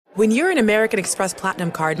When you're an American Express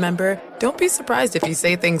Platinum card member, don't be surprised if you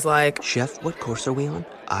say things like, "Chef, what course are we on?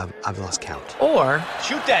 I've lost count." Or,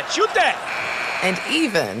 Shoot that! And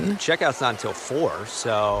even, Checkout's not until 4,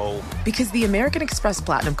 so... Because the American Express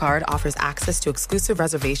Platinum Card offers access to exclusive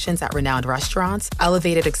reservations at renowned restaurants,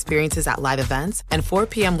 elevated experiences at live events, and 4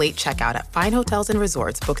 p.m. late checkout at fine hotels and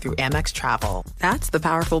resorts booked through Amex Travel. That's the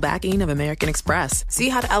powerful backing of American Express. See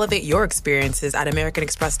how to elevate your experiences at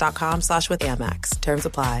americanexpress.com/withAmex. Terms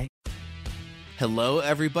apply. Hello,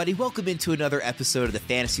 everybody. Welcome into another episode of the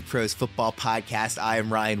Fantasy Pros Football Podcast. I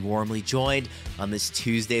am Ryan Wormley, joined on this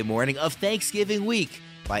Tuesday morning of Thanksgiving week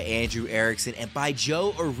by Andrew Erickson and by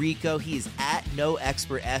Joe Orrico. He is at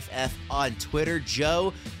NoExpertFF on Twitter.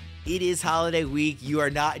 Joe, it is holiday week. You are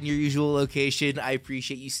not in your usual location. I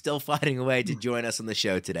appreciate you still finding a way to join us on the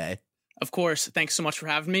show today. Of course. Thanks so much for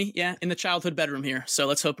having me. Yeah, in the childhood bedroom here. So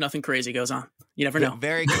let's hope nothing crazy goes on. You never know.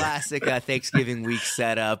 Very classic Thanksgiving week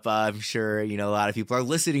setup. I'm sure, a lot of people are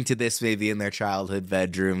listening to this maybe in their childhood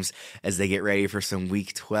bedrooms as they get ready for some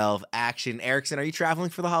Week 12 action. Erickson, are you traveling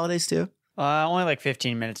for the holidays too? Only like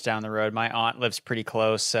 15 minutes down the road. My aunt lives pretty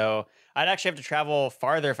close, so I'd actually have to travel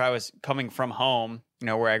farther if I was coming from home,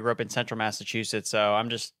 where I grew up in central Massachusetts. So I'm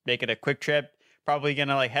just making a quick trip. Probably going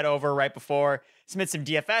to head over right before, submit some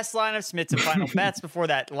DFS lineups, submit some final bets before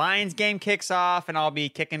that Lions game kicks off, and I'll be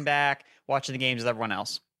kicking back, watching the games with everyone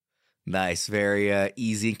else. Nice. Very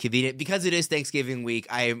easy and convenient. Because it is Thanksgiving week,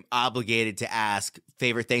 I am obligated to ask,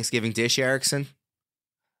 favorite Thanksgiving dish, Erickson?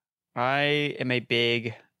 I am a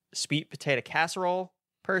big sweet potato casserole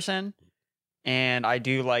person, and I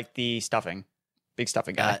do like the stuffing. Big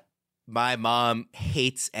stuffing guy. My mom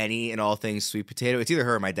hates any and all things sweet potato. It's either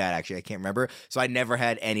her or my dad, actually. I can't remember. So I never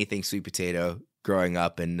had anything sweet potato growing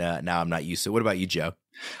up, and now I'm not used to it. What about you, Joe?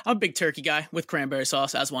 I'm a big turkey guy with cranberry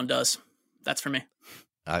sauce, as one does. That's for me.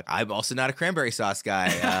 I'm also not a cranberry sauce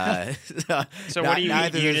guy. So what do you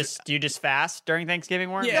eat? Do you just fast during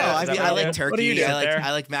Thanksgiving, Warren? Yeah. No, I like turkey. What do you do?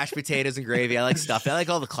 I like mashed potatoes and gravy. I like stuff. I like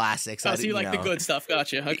all the classics. Oh, so you like the good stuff.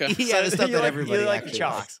 Gotcha. Okay. Yeah, the stuff that everybody You like the actually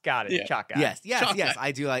chalk. likes. Got it. Yeah. Chalk guy. Yes. Chalk guy.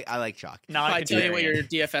 I do like. I like chalk. I tell you what your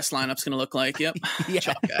DFS lineup's going to look like. Yep. Yeah,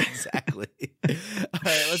 Chalk guy. exactly. All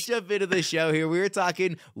right, let's jump into the show here. We were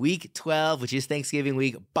talking Week 12, which is Thanksgiving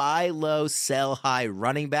week. Buy low, sell high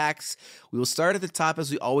running backs. We will start at the top,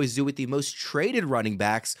 as we always do, with the most traded running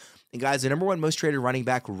backs. And guys, the number one most traded running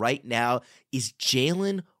back right now is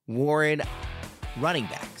Jaylen Warren. Running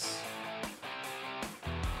backs.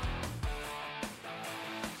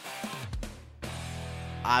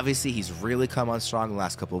 Obviously, he's really come on strong in the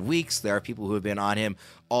last couple of weeks. There are people who have been on him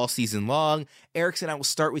all season long. Erickson, I will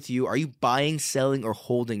start with you. Are you buying, selling, or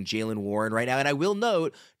holding Jaylen Warren right now? And I will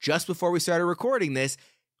note, just before we started recording this,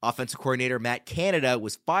 offensive coordinator Matt Canada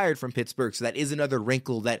was fired from Pittsburgh, so that is another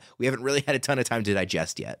wrinkle that we haven't really had a ton of time to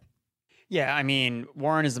digest yet. Yeah, I mean,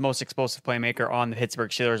 Warren is the most explosive playmaker on the Pittsburgh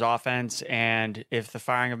Steelers offense, and if the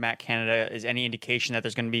firing of Matt Canada is any indication that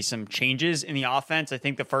there's going to be some changes in the offense, I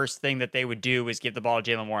think the first thing that they would do is give the ball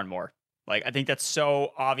to Jaylen Warren more. I think that's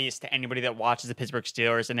so obvious to anybody that watches the Pittsburgh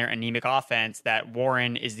Steelers and their anemic offense that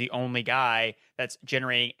Warren is the only guy that's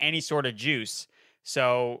generating any sort of juice.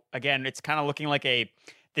 So, again, it's kind of looking like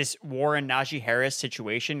this Warren Najee Harris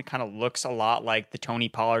situation kind of looks a lot like the Tony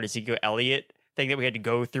Pollard, Ezekiel Elliott thing that we had to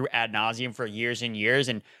go through ad nauseum for years and years.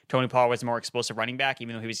 And Tony Pollard was a more explosive running back,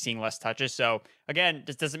 even though he was seeing less touches. So again,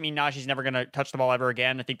 this doesn't mean Najee's never going to touch the ball ever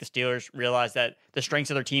again. I think the Steelers realize that the strengths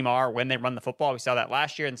of their team are when they run the football. We saw that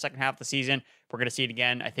last year in the second half of the season. We're going to see it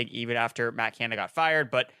again, I think, even after Matt Canada got fired.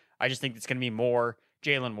 But I just think it's going to be more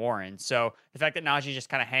Jaylen Warren. So the fact that Najee's just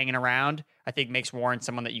kind of hanging around, I think makes Warren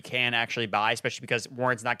someone that you can actually buy, especially because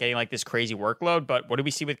Warren's not getting like this crazy workload. But what do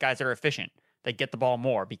we see with guys that are efficient? They get the ball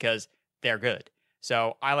more because they're good.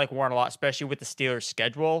 So I like Warren a lot, especially with the Steelers'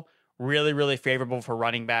 schedule. Really, really favorable for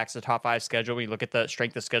running backs, the top 5 schedule. We look at the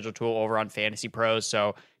strength of schedule tool over on Fantasy Pros.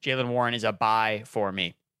 So Jaylen Warren is a buy for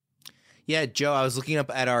me. Yeah, Joe, I was looking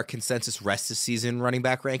up at our consensus rest of season running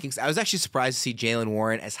back rankings. I was actually surprised to see Jaylen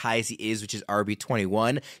Warren as high as he is, which is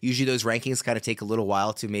RB21. Usually those rankings kind of take a little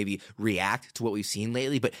while to maybe react to what we've seen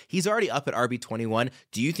lately, but he's already up at RB21.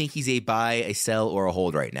 Do you think he's a buy, a sell, or a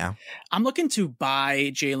hold right now? I'm looking to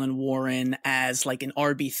buy Jaylen Warren as like an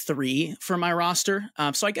RB3 for my roster.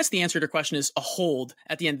 So I guess the answer to your question is a hold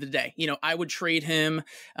at the end of the day. I would trade him,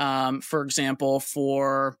 for example,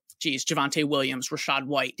 for Javonte Williams, Rashad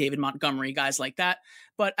White, David Montgomery, guys like that.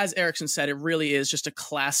 But as Erickson said, it really is just a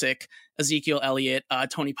classic Ezekiel Elliott,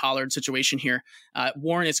 Tony Pollard situation here.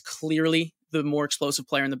 Warren is clearly the more explosive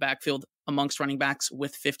player in the backfield amongst running backs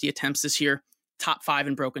with 50 attempts this year. Top 5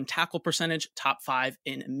 in broken tackle percentage, top 5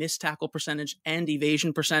 in missed tackle percentage and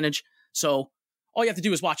evasion percentage. So all you have to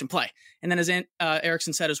do is watch him play. And then as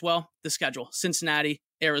Erickson said as well, the schedule, Cincinnati,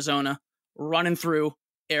 Arizona, running through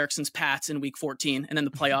Erickson's Pats in week 14. And then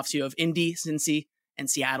the playoffs, you have Indy, Cincy, and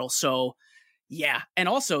Seattle. So yeah. And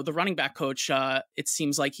also the running back coach, it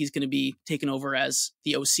seems like he's going to be taking over as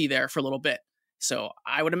the OC there for a little bit. So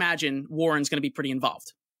I would imagine Warren's going to be pretty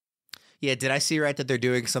involved. Yeah, did I see right that they're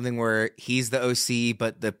doing something where he's the OC,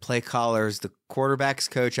 but the play caller's the quarterback's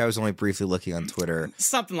coach? I was only briefly looking on Twitter.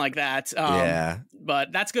 Something like that. Yeah.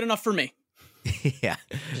 But that's good enough for me. Yeah,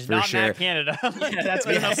 Just for not sure. Matt Canada. Yeah, that's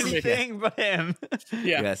good enough for me. Anything but him.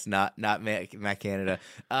 Yeah. Yes, not Matt Canada.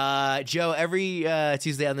 Joe, every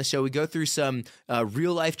Tuesday on the show, we go through some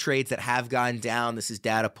real life trades that have gone down. This is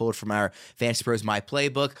data pulled from our Fantasy Pros My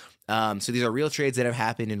Playbook. So these are real trades that have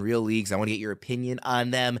happened in real leagues. I want to get your opinion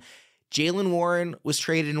on them. Jaylen Warren was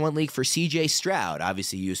traded in one league for CJ Stroud.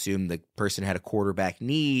 Obviously, you assume the person had a quarterback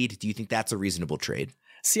need. Do you think that's a reasonable trade?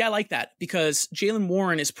 See, I like that because Jaylen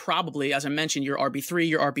Warren is probably, as I mentioned, your RB3,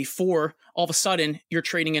 your RB4. All of a sudden, you're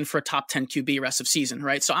trading in for a top 10 QB rest of season,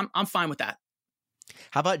 right? So I'm fine with that.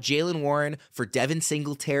 How about Jaylen Warren for Devin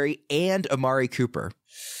Singletary and Amari Cooper?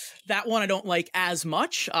 That one I don't like as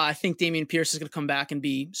much. I think Dameon Pierce is going to come back and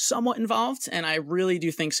be somewhat involved. And I really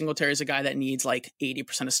do think Singletary is a guy that needs like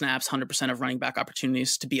 80% of snaps, 100% of running back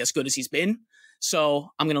opportunities to be as good as he's been.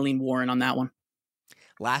 So I'm going to lean Warren on that one.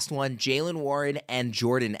 Last one, Jaylen Warren and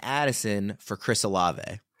Jordan Addison for Chris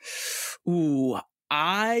Olave. Ooh,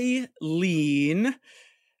 I lean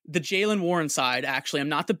the Jaylen Warren side, actually. I'm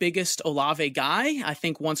not the biggest Olave guy. I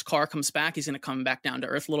think once Carr comes back, he's going to come back down to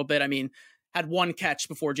earth a little bit. I mean, had one catch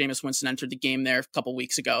before Jameis Winston entered the game there a couple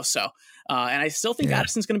weeks ago. So, and I still think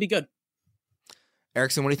Addison's going to be good.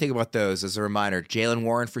 Erickson, what do you think about those? As a reminder, Jaylen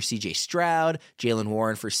Warren for CJ Stroud, Jaylen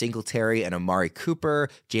Warren for Singletary and Amari Cooper,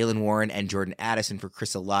 Jaylen Warren and Jordan Addison for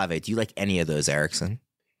Chris Olave. Do you like any of those, Erickson?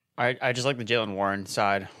 I just like the Jaylen Warren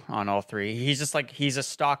side on all three. He's just like, he's a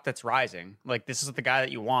stock that's rising. Like, this is the guy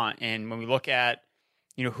that you want. And when we look at,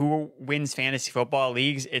 who wins fantasy football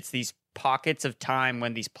leagues, it's these pockets of time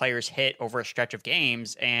when these players hit over a stretch of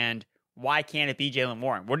games. And why can't it be Jaylen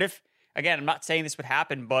Warren? What if, again, I'm not saying this would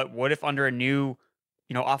happen, but what if under a new,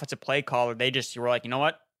 offensive play caller, they just were like, you know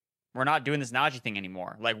what? We're not doing this Najee thing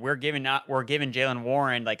anymore. Like, we're giving Jaylen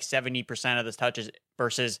Warren like 70% of his touches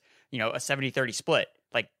versus, a 70-30 split.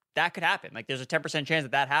 Like, that could happen. Like, there's a 10% chance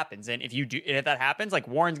that happens. And if that happens, like,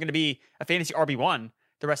 Warren's going to be a fantasy RB1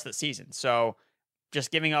 the rest of the season. So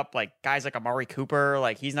just giving up like guys like Amari Cooper,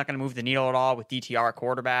 like, he's not going to move the needle at all with DTR at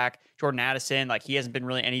quarterback. Jordan Addison, like, he hasn't been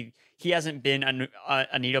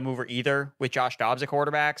a needle mover either with Josh Dobbs at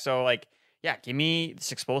quarterback. So, like, yeah, give me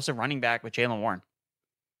this explosive running back with Jaylen Warren.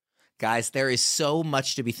 Guys, there is so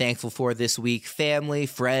much to be thankful for this week. Family,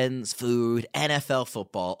 friends, food, NFL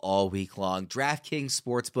football all week long. DraftKings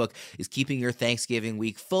Sportsbook is keeping your Thanksgiving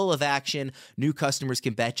week full of action. New customers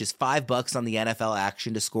can bet just $5 on the NFL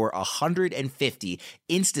action to score 150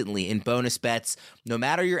 instantly in bonus bets. No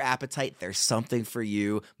matter your appetite, there's something for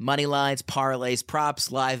you. Money lines, parlays,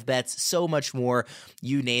 props, live bets, so much more.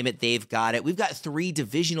 You name it, they've got it. We've got 3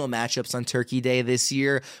 divisional matchups on Turkey Day this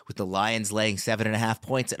year, with the Lions laying 7.5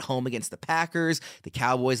 points at home against the Packers, the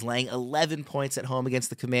Cowboys laying 11 points at home against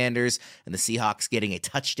the Commanders, and the Seahawks getting a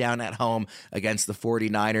touchdown at home against the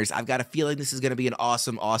 49ers. I've got a feeling this is going to be an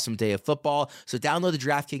awesome, awesome day of football. So download the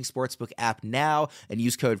DraftKings Sportsbook app now and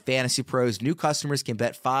use code FANTASYPROS. New customers can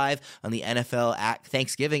bet $5 on the NFL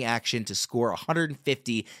Thanksgiving action to score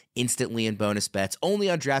 150 instantly in bonus bets. Only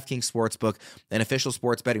on DraftKings Sportsbook, an official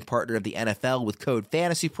sports betting partner of the NFL, with code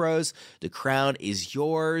FANTASYPROS. The crown is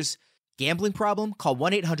yours. Gambling problem? Call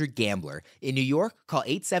 1-800-GAMBLER. In New York, call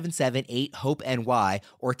 877-8-HOPE-NY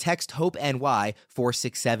or text HOPE-NY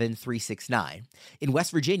 467-369. In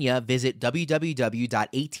West Virginia, visit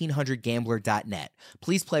www.1800gambler.net.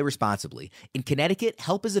 Please play responsibly. In Connecticut,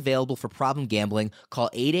 help is available for problem gambling.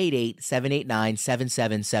 Call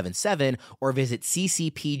 888-789-7777 or visit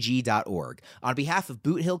ccpg.org. On behalf of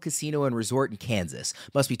Boot Hill Casino and Resort in Kansas,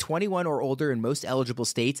 must be 21 or older in most eligible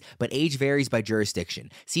states, but age varies by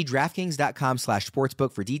jurisdiction. See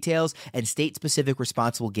DraftKings.com/sportsbook for details and state-specific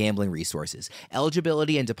responsible gambling resources.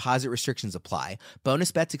 Eligibility and deposit restrictions apply.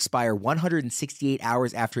 Bonus bets expire 168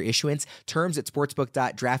 hours after issuance. Terms at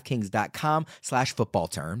sportsbook.draftkings.com/football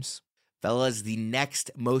terms. Fellas, the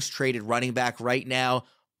next most traded running back right now,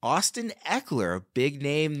 Austin Eckler, a big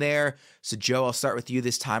name there. So, Joe, I'll start with you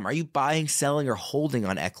this time. Are you buying, selling, or holding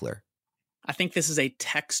on Eckler? I think this is a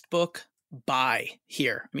textbook buy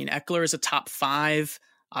here. I mean, Eckler is a top 5,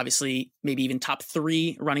 obviously maybe even top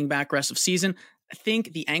 3 running back rest of season. I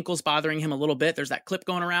think the ankle's bothering him a little bit. There's that clip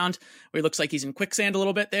going around where he looks like he's in quicksand a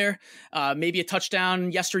little bit there. Maybe a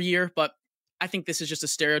touchdown yesteryear, but I think this is just a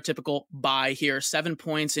stereotypical buy here. 7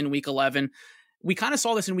 points in week 11. We kind of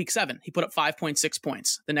saw this in week 7. He put up 5.6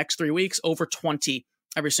 points. The next 3 weeks, over 20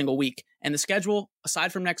 every single week. And the schedule,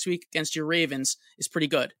 aside from next week against your Ravens, is pretty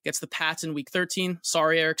good. Gets the Pats in week 13.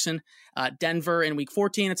 Sorry, Erickson. Denver in week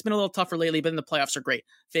 14. It's been a little tougher lately, but then the playoffs are great.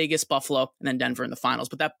 Vegas, Buffalo, and then Denver in the finals.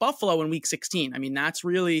 But that Buffalo in week 16, I mean, that's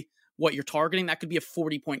really what you're targeting. That could be a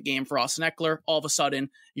 40-point game for Austin Eckler. All of a sudden,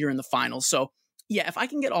 you're in the finals. So, yeah, if I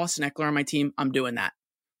can get Austin Eckler on my team, I'm doing that.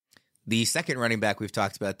 The second running back we've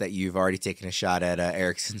talked about that you've already taken a shot at,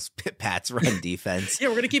 Erickson's Pats run defense. Yeah,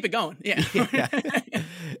 we're going to keep it going. Yeah.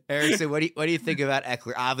 Erickson, what do you think about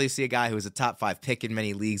Eckler? Obviously a guy who was a top 5 pick in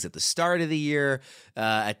many leagues at the start of the year.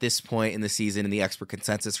 At this point in the season in the expert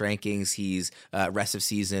consensus rankings, he's rest of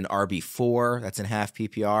season RB4. That's in half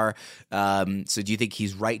PPR. So do you think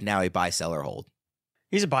he's right now a buy, sell, or hold?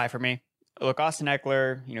 He's a buy for me. Look, Austin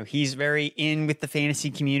Eckler, he's very in with the fantasy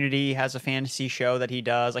community, has a fantasy show that he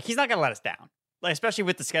does. Like, he's not going to let us down. Like, especially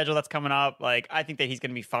with the schedule that's coming up. Like, I think that he's going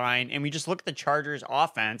to be fine. And we just look at the Chargers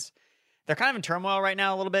offense. They're kind of in turmoil right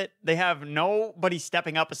now a little bit. They have nobody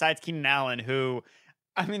stepping up besides Keenan Allen, who,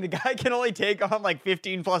 I mean, the guy can only take on like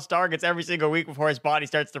 15 plus targets every single week before his body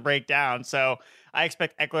starts to break down. So I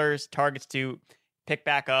expect Eckler's targets to pick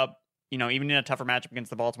back up. Even in a tougher matchup against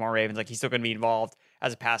the Baltimore Ravens, like, he's still going to be involved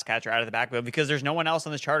as a pass catcher out of the backfield because there's no one else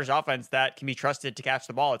on this Chargers offense that can be trusted to catch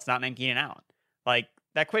the ball. It's not named Keenan Allen. Like,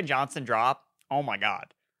 that Quentin Johnston drop, oh my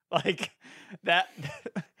God. Like, that...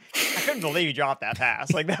 I couldn't believe he dropped that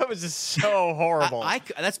pass. Like, that was just so horrible.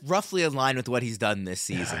 That's roughly in line with what he's done this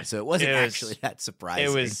season, so it wasn't actually that surprising.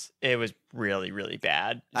 It was really, really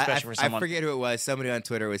bad, especially for someone. I forget who it was. Somebody on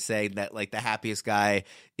Twitter was saying that, like, the happiest guy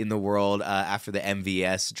in the world after the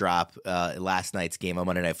MVS drop last night's game on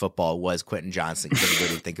Monday Night Football was Quentin Johnston. Couldn't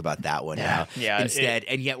really think about that one now. Yeah. Instead,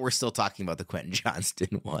 and yet we're still talking about the Quentin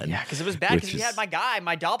Johnston one. Yeah, because it was bad because he had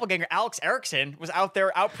my doppelganger, Alex Erickson, was out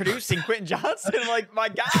there outproducing Quentin Johnston. Like, my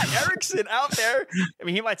God, Erickson out there. I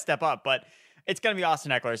mean, he might step up, but it's going to be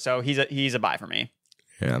Austin Eckler, so he's a buy for me.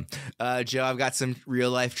 Yeah. Joe, I've got some real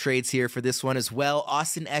life trades here for this one as well.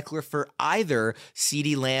 Austin Eckler for either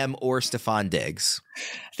CeeDee Lamb or Stephon Diggs.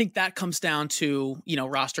 I think that comes down to,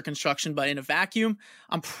 roster construction, but in a vacuum,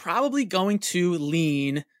 I'm probably going to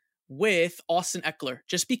lean with Austin Eckler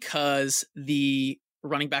just because the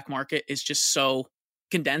running back market is just so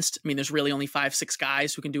condensed. I mean, there's really only 5-6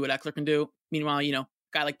 guys who can do what Eckler can do. Meanwhile, a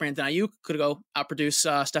guy like Brandon Ayuk could go outproduce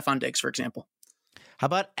Stephon Diggs, for example. How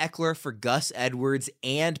about Eckler for Gus Edwards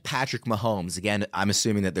and Patrick Mahomes? Again, I'm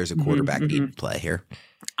assuming that there's a quarterback need to play here.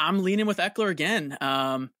 I'm leaning with Eckler again.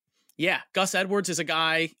 Gus Edwards is a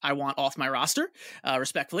guy I want off my roster,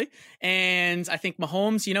 respectfully. And I think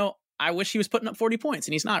Mahomes, I wish he was putting up 40 points,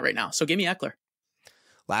 and he's not right now. So give me Eckler.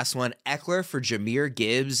 Last one, Eckler for Jahmyr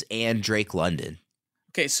Gibbs and Drake London.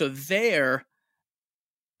 Okay, so there,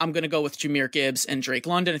 I'm going to go with Jahmyr Gibbs and Drake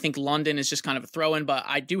London. I think London is just kind of a throw-in, but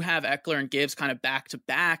I do have Eckler and Gibbs kind of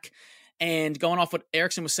back-to-back. And going off what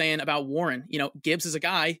Erickson was saying about Warren, Gibbs is a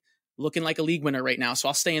guy looking like a league winner right now. So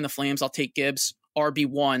I'll stay in the Flames. I'll take Gibbs,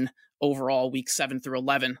 RB1 overall, week 7 through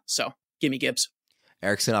 11. So give me Gibbs.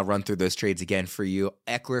 Erickson, I'll run through those trades again for you.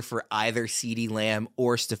 Eckler for either CeeDee Lamb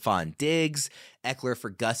or Stephon Diggs. Eckler for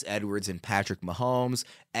Gus Edwards and Patrick Mahomes.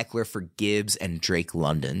 Eckler for Gibbs and Drake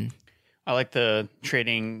London. I like the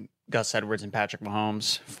trading Gus Edwards and Patrick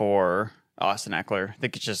Mahomes for Austin Eckler. I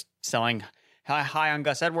think it's just selling high on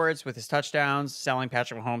Gus Edwards with his touchdowns, selling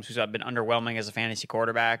Patrick Mahomes, who's been underwhelming as a fantasy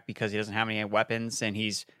quarterback because he doesn't have any weapons, and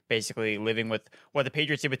he's basically living with what the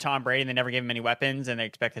Patriots did with Tom Brady, and they never gave him any weapons, and they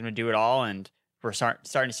expect him to do it all, and we're starting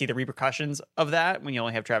to see the repercussions of that when you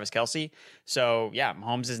only have Travis Kelce. So, yeah,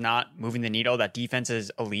 Mahomes is not moving the needle. That defense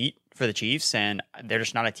is elite for the Chiefs, and they're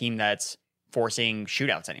just not a team that's forcing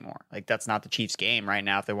shootouts anymore. Like, that's not the Chiefs' game right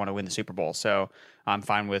now if they want to win the Super Bowl. So I'm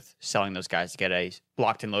fine with selling those guys to get a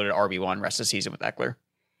locked and loaded RB1 rest of the season with Eckler.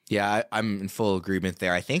 Yeah, I'm in full agreement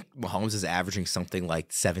there. I think Mahomes is averaging something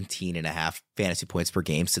like 17 and a half fantasy points per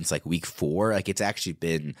game since like week 4. Like, it's actually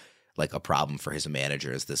been like a problem for his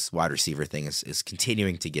manager as this wide receiver thing is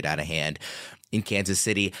continuing to get out of hand in Kansas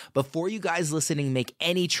City. Before you guys listening make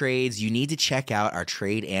any trades, you need to check out our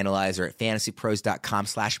trade analyzer at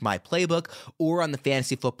fantasypros.com/myplaybook or on the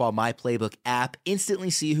Fantasy Football My Playbook app. Instantly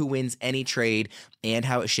see who wins any trade and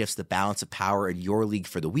how it shifts the balance of power in your league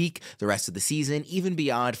for the week, the rest of the season, even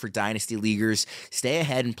beyond for dynasty leaguers. Stay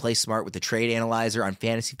ahead and play smart with the trade analyzer on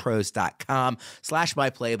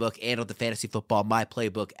fantasypros.com/myplaybook and on the Fantasy Football My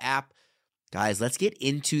Playbook app. Guys, let's get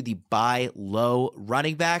into the buy low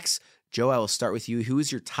running backs. Joe, I will start with you. Who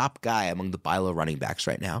is your top guy among the buy low running backs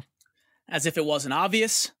right now? As if it wasn't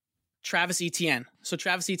obvious, Travis Etienne. So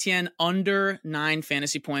Travis Etienne under 9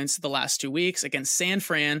 fantasy points the last 2 weeks against San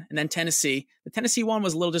Fran and then Tennessee. The Tennessee one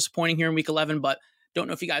was a little disappointing here in week 11, but don't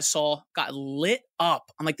know if you guys saw, got lit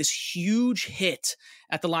up on like this huge hit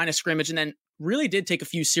at the line of scrimmage and then really did take a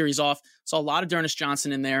few series off. Saw a lot of D'Ernest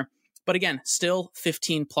Johnson in there. But again, still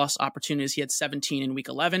 15 plus opportunities. He had 17 in week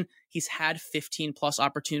 11. He's had 15 plus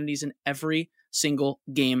opportunities in every single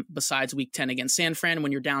game besides week 10 against San Fran.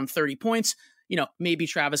 When you're down 30 points, maybe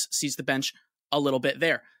Travis sees the bench a little bit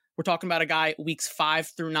there. We're talking about a guy weeks 5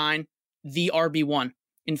 through 9, the RB1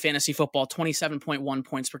 in fantasy football, 27.1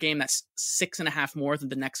 points per game. That's 6.5 more than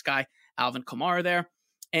the next guy, Alvin Kamara there.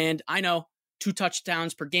 And I know 2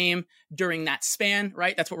 touchdowns per game during that span,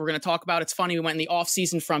 right? That's what we're going to talk about. It's funny. We went in the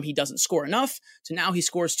offseason from he doesn't score enough to now he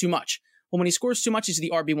scores too much. Well, when he scores too much, he's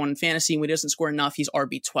the RB1 in fantasy. When he doesn't score enough, he's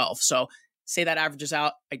RB12. So say that averages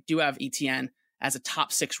out. I do have Etienne as a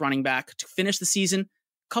top 6 running back to finish the season.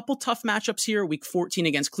 Couple tough matchups here. Week 14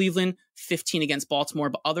 against Cleveland, 15 against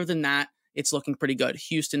Baltimore. But other than that, it's looking pretty good.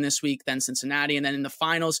 Houston this week, then Cincinnati. And then in the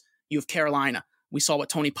finals, you have Carolina. We saw what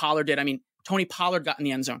Tony Pollard did. I mean, Tony Pollard got in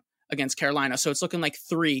the end zone against Carolina. So it's looking like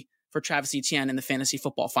 3 for Travis Etienne in the fantasy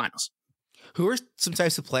football finals. Who are some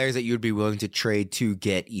types of players that you would be willing to trade to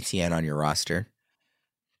get Etienne on your roster?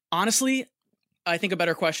 Honestly, I think a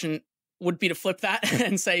better question would be to flip that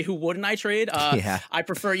and say, who wouldn't I trade? I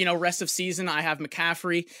prefer, rest of season, I have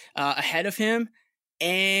McCaffrey ahead of him.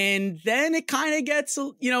 And then it kind of gets,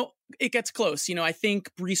 it gets close. I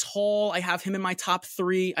think Breece Hall, I have him in my top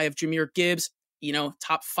 3. I have Jahmyr Gibbs,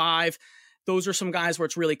 top 5. Those are some guys where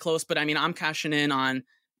it's really close. But I mean, I'm cashing in on,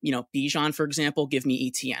 Bijan, for example, give me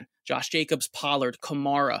Etienne. Josh Jacobs, Pollard,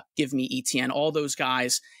 Kamara, give me Etienne. All those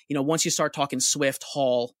guys, once you start talking Swift,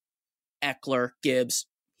 Hall, Eckler, Gibbs,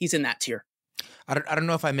 he's in that tier. I don't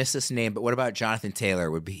know if I missed this name, but what about Jonathan Taylor?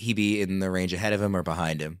 Would he be in the range ahead of him or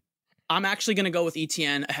behind him? I'm actually going to go with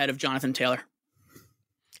Etienne ahead of Jonathan Taylor.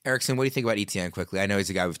 Erickson, what do you think about Etienne quickly? I know he's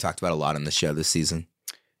a guy we've talked about a lot on the show this season.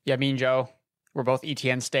 Yeah, me and Joe, we're both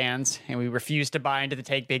Etienne stans, and we refuse to buy into the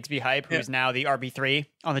Take Bigsby hype, who's now the RB3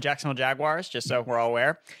 on the Jacksonville Jaguars, just so we're all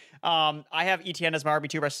aware. I have Etienne as my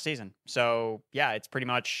RB2 rest of the season. So, yeah, it's pretty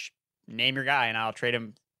much name your guy, and I'll trade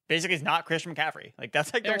him. Basically, it's not Christian McCaffrey. Like,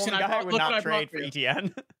 that's like the one guy I would not trade for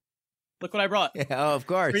Etienne. Look what I brought. Yeah, of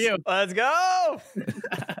course. For you. Let's go!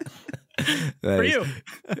 For you.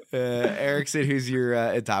 Erickson, who's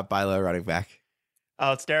your top buy low running back?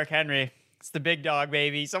 Oh, it's Derrick Henry. It's the big dog,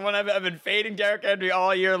 baby. I've been fading Derrick Henry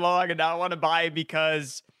all year long and now I want to buy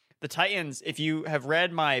because the Titans, if you have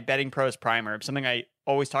read my Betting Pros primer, something I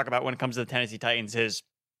always talk about when it comes to the Tennessee Titans is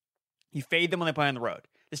you fade them when they play on the road.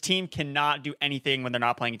 This team cannot do anything when they're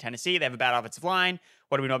not playing in Tennessee. They have a bad offensive line.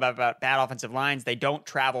 What do we know about bad offensive lines? They don't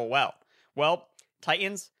travel well. Well,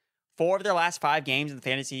 Titans, 4 of their last 5 games in the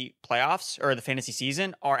fantasy playoffs or the fantasy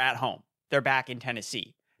season are at home. They're back in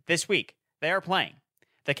Tennessee. This week, they are playing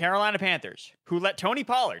the Carolina Panthers, who let Tony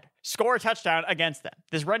Pollard score a touchdown against them.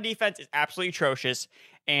 This run defense is absolutely atrocious,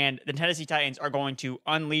 and the Tennessee Titans are going to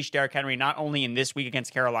unleash Derrick Henry not only in this week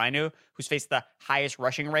against Carolina, who's faced the highest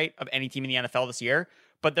rushing rate of any team in the NFL this year,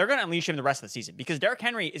 but they're going to unleash him the rest of the season because Derrick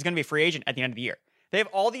Henry is going to be a free agent at the end of the year. They have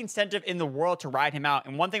all the incentive in the world to ride him out.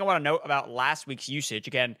 And one thing I want to note about last week's usage,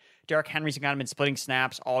 again, Derrick Henry's kind of been splitting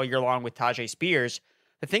snaps all year long with Tajay Spears.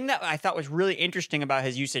 The thing that I thought was really interesting about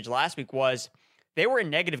his usage last week was they were in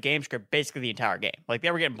negative game script basically the entire game. Like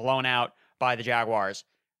they were getting blown out by the Jaguars.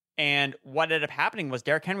 And what ended up happening was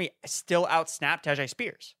Derrick Henry still outsnapped Tajay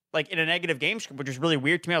Spears. Like in a negative game script, which was really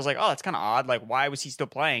weird to me. I was like, oh, that's kind of odd. Like, why was he still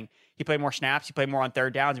playing? He played more snaps. He played more on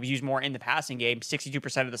third downs. He was used more in the passing game,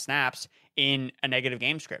 62% of the snaps in a negative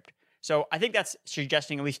game script. So I think that's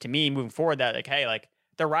suggesting, at least to me, moving forward, that like, hey, like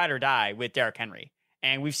they're ride or die with Derrick Henry.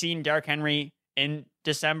 And we've seen Derrick Henry in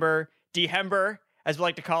December, as we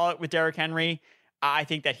like to call it, with Derrick Henry. I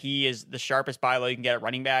think that he is the sharpest buy low you can get at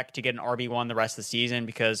running back to get an RB1 the rest of the season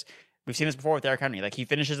because we've seen this before with Derrick Henry. Like he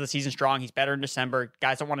finishes the season strong. He's better in December.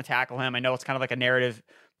 Guys don't want to tackle him. I know it's kind of like a narrative,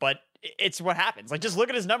 but it's what happens. Like just look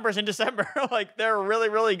at his numbers in December. Like they're really,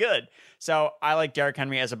 really good. So I like Derrick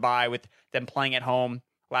Henry as a buy with them playing at home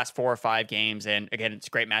last 4 or 5 games. And again, it's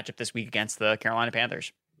a great matchup this week against the Carolina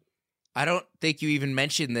Panthers. I don't think you even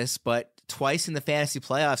mentioned this, but twice in the fantasy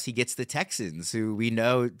playoffs, he gets the Texans, who we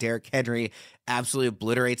know Derrick Henry absolutely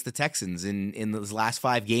obliterates the Texans in those last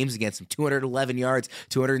 5 games against them. 211 yards,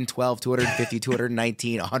 212, 250,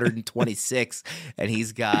 219, 126. And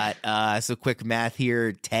he's got, so quick math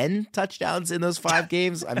here, 10 touchdowns in those 5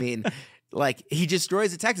 games. I mean, Like, he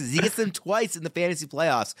destroys the Texans. He gets them twice in the fantasy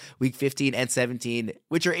playoffs, week 15 and 17,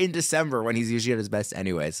 which are in December when he's usually at his best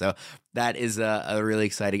anyway. So that is a really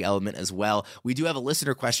exciting element as well. We do have a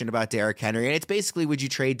listener question about Derrick Henry, and it's basically, would you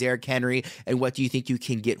trade Derrick Henry, and what do you think you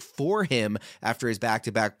can get for him after his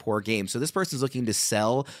back-to-back poor games? So this person's looking to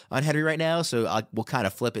sell on Henry right now, so we'll kind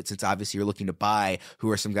of flip it, since obviously you're looking to buy. Who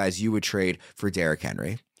are some guys you would trade for Derrick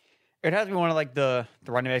Henry? It has to be one of like the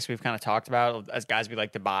running backs we've kind of talked about as guys we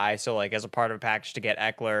like to buy. So like as a part of a package to get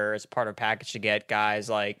Eckler, as a part of a package to get guys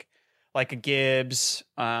like a Gibbs,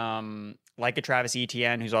 like a Travis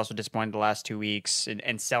Etienne, who's also disappointed the last 2 weeks,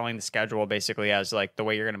 and selling the schedule basically as like the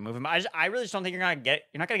way you're going to move him. I really just don't think you're not going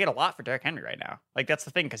to get a lot for Derrick Henry right now. Like that's the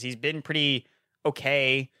thing, because he's been pretty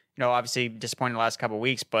okay. You know, obviously disappointed the last couple of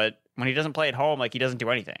weeks, but when he doesn't play at home, like he doesn't do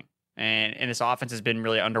anything. And this offense has been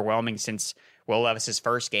really underwhelming since Will Levis's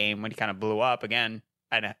first game, when he kind of blew up again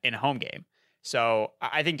in a home game. So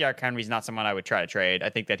I think Derrick Henry's not someone I would try to trade. I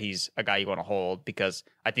think that he's a guy you want to hold, because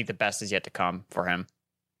I think the best is yet to come for him.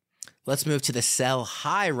 Let's move to the sell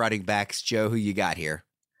high running backs. Joe, who you got here?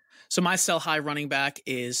 So my sell high running back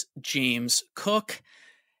is James Cook.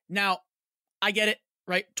 Now, I get it,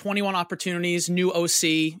 right? 21 opportunities, new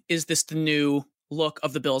OC. Is this the new look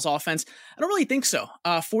of the Bills offense? I don't really think so.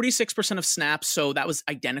 46% of snaps, so that was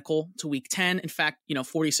identical to week 10. In fact,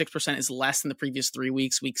 46% is less than the previous 3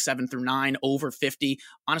 weeks, week 7 through 9, over 50.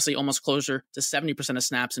 Honestly, almost closer to 70% of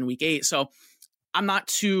snaps in week 8. So I'm not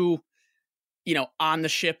too, on the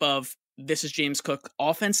ship of this is James Cook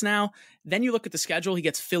offense now. Then you look at the schedule. He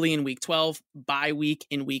gets Philly in week 12, bye week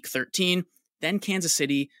in week 13, then Kansas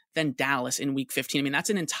City, then Dallas in week 15. I mean, that's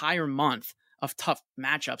an entire month of tough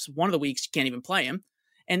matchups. One of the weeks you can't even play him.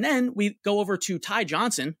 And then we go over to Ty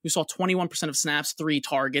Johnson, who saw 21% of snaps, 3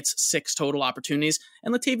 targets, 6 total opportunities,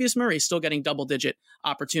 and Latavius Murray still getting double-digit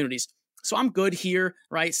opportunities. So I'm good here,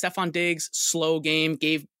 right? Stephon Diggs, slow game.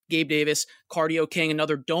 Gabe Davis, Cardio King,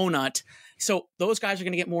 another donut. So those guys are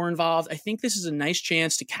going to get more involved. I think this is a nice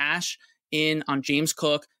chance to cash in on James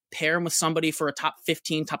Cook, pair him with somebody for a top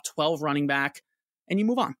 15, top 12 running back, and you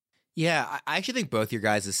move on. Yeah, I actually think both your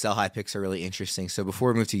guys' sell high picks are really interesting. So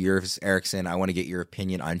before we move to yours, Erickson, I want to get your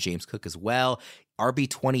opinion on James Cook as well.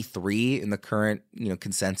 RB23 in the current,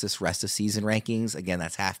 consensus rest of season rankings. Again,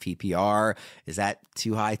 that's half PPR. Is that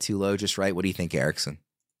too high, too low, just right? What do you think, Erickson?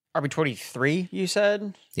 RB23, you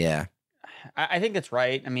said? Yeah. I think that's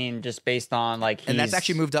right. I mean, just based on and that's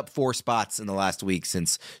actually moved up 4 spots in the last week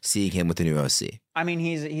since seeing him with the new OC. I mean,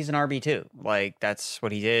 he's an RB2. Like, that's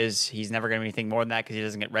what he is. He's never going to be anything more than that because he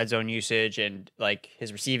doesn't get red zone usage, and like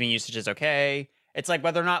his receiving usage is okay. It's like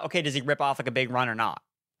whether or not, does he rip off like a big run or not?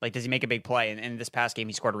 Like, does he make a big play? And in this past game,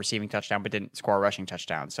 he scored a receiving touchdown, but didn't score a rushing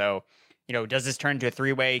touchdown. So, does this turn into a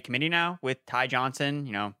 3-way committee now with Ty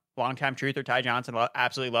Johnson? Longtime truther Ty Johnson,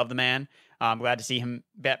 absolutely love the man. I'm glad to see him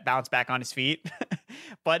bounce back on his feet.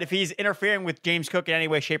 But if he's interfering with James Cook in any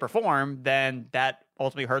way, shape, or form, then that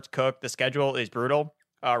ultimately hurts Cook. The schedule is brutal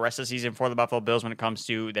rest of the season for the Buffalo Bills when it comes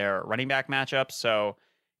to their running back matchups. So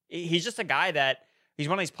he's just a guy that he's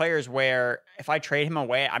one of these players where if I trade him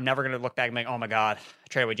away, I'm never going to look back and be like, oh my God, I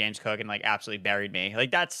traded away James Cook and like absolutely buried me.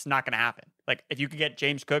 Like, that's not going to happen. Like, if you could get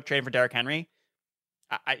James Cook traded for Derrick Henry,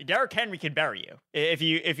 Derrick Henry can bury you if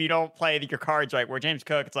you don't play your cards right. Where James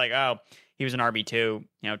Cook, it's like, oh, he was an RB2,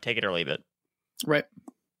 take it or leave it. Right.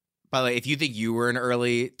 By the way, if you think you were an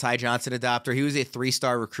early Ty Johnson adopter, he was a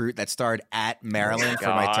 3-star recruit that starred at Maryland for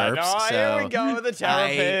my Terps. Oh, so here we go with the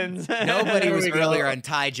Terrapins. Nobody was earlier on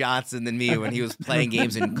Ty Johnson than me when he was playing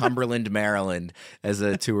games in Cumberland, Maryland as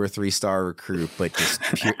a 2 or 3-star recruit, but just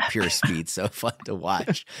pure speed. So fun to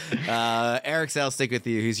watch. Eric, I'll stick with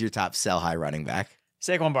you. Who's your top sell high running back?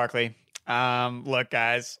 Saquon Barkley. Look,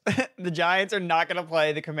 guys, the Giants are not going to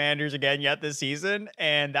play the Commanders again yet this season,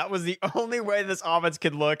 and that was the only way this offense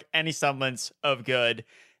could look any semblance of good.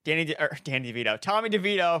 Tommy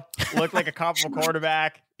DeVito looked like a comparable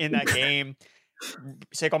quarterback in that game.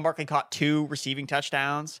 Saquon Barkley caught 2 receiving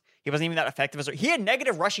touchdowns. He wasn't even that effective. He had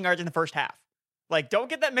negative rushing yards in the first half. Like, don't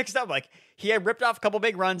get that mixed up. Like, he had ripped off a couple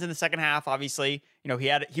big runs in the second half, obviously. He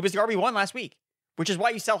was the RB1 last week, which is why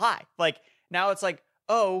you sell high. Like, now it's like,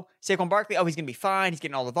 oh, Saquon Barkley, he's going to be fine. He's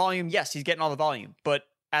getting all the volume. Yes, he's getting all the volume. But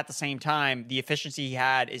at the same time, the efficiency he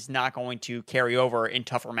had is not going to carry over in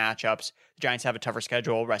tougher matchups. The Giants have a tougher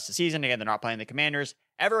schedule rest of the season. Again, they're not playing the Commanders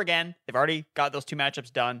ever again. They've already got those 2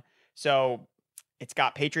 matchups done. So it's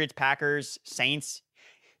got Patriots, Packers, Saints.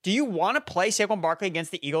 Do you want to play Saquon Barkley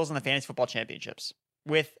against the Eagles in the Fantasy Football Championships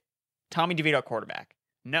with Tommy DeVito at quarterback?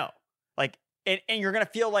 No. Like, and you're going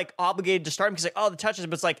to feel like obligated to start him because the touches,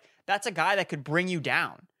 but it's like, that's a guy that could bring you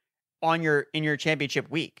down in your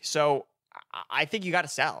championship week. So I think you got to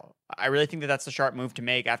sell. I really think that that's the sharp move to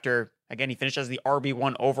make after, again, he finished as the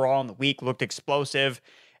RB1 overall in the week, looked explosive.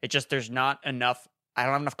 There's not enough. I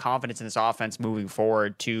don't have enough confidence in this offense moving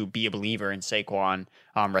forward to be a believer in Saquon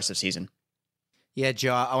rest of season. Yeah,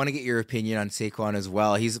 Joe, I want to get your opinion on Saquon as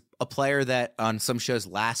well. He's a player that on some shows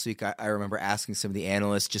last week, I remember asking some of the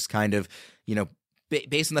analysts just kind of,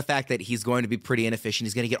 based on the fact that he's going to be pretty inefficient,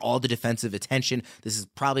 he's going to get all the defensive attention. This is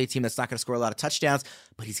probably a team that's not going to score a lot of touchdowns,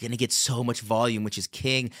 but he's going to get so much volume, which is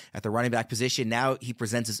king at the running back position. Now he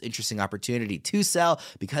presents this interesting opportunity to sell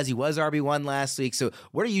because he was RB1 last week. So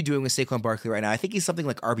what are you doing with Saquon Barkley right now? I think he's something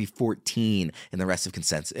like RB14 in the rest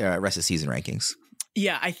of season rankings.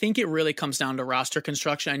 Yeah, I think it really comes down to roster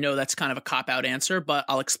construction. I know that's kind of a cop-out answer, but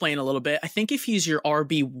I'll explain a little bit. I think if he's your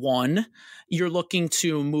RB1, you're looking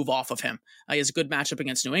to move off of him. He has a good matchup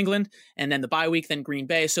against New England, and then the bye week, then Green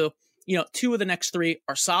Bay. So, 2 of the next 3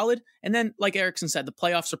 are solid. And then, like Erickson said, the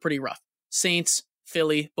playoffs are pretty rough. Saints,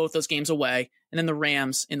 Philly, both those games away, and then the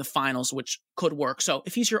Rams in the finals, which could work. So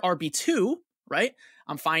if he's your RB2, right,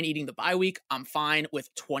 I'm fine eating the bye week. I'm fine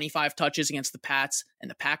with 25 touches against the Pats and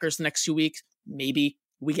the Packers the next 2 weeks. Maybe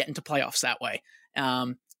we get into playoffs that way.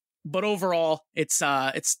 But overall, it's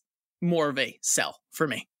more of a sell for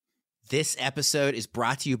me. This episode is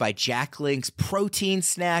brought to you by Jack Link's Protein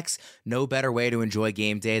Snacks. No better way to enjoy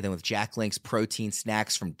game day than with Jack Link's Protein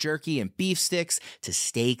Snacks, from jerky and beef sticks to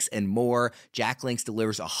steaks and more. Jack Link's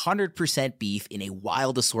delivers 100% beef in a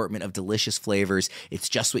wild assortment of delicious flavors. It's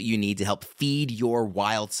just what you need to help feed your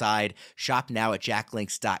wild side. Shop now at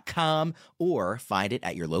jacklinks.com or find it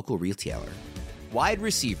at your local retailer. Wide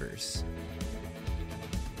receivers.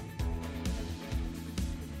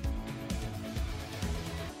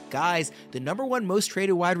 Guys, the number one most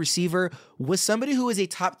traded wide receiver was somebody who was a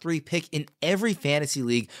top 3 pick in every fantasy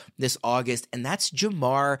league this August, and that's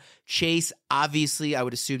Ja'Marr Chase. Obviously, I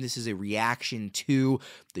would assume this is a reaction to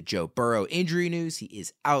the Joe Burrow injury news. He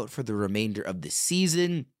is out for the remainder of the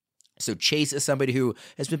season. So Chase is somebody who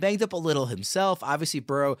has been banged up a little himself. Obviously,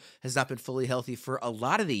 Burrow has not been fully healthy for a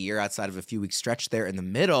lot of the year outside of a few weeks stretch there in the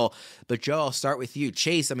middle. But Joe, I'll start with you.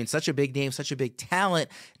 Chase, such a big name, such a big talent,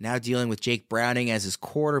 now dealing with Jake Browning as his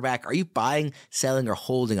quarterback. Are you buying, selling, or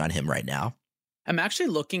holding on him right now? I'm actually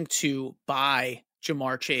looking to buy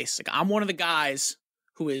Ja'Marr Chase. I'm one of the guys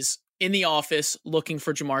who is in the office looking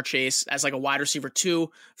for Ja'Marr Chase as like a wide receiver 2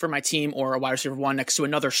 for my team, or a wide receiver 1 next to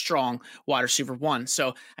another strong wide receiver 1.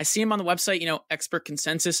 So I see him on the website, expert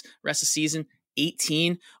consensus, rest of season,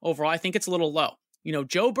 18 overall. I think it's a little low.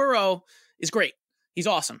 Joe Burrow is great. He's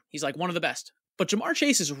awesome. He's like one of the best. But Ja'Marr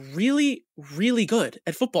Chase is really, really good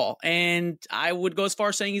at football. And I would go as far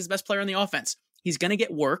as saying he's the best player on the offense. He's going to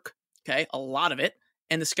get work, okay, a lot of it.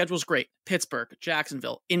 And the schedule's great. Pittsburgh,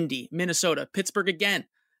 Jacksonville, Indy, Minnesota, Pittsburgh again.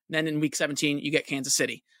 Then in week 17, you get Kansas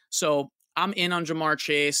City. So I'm in on Ja'Marr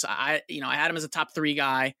Chase. I had him as a top 3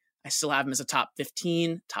 guy. I still have him as a top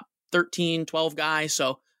 15, top 13, 12 guy.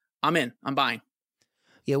 So I'm in. I'm buying.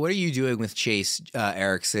 Yeah, what are you doing with Chase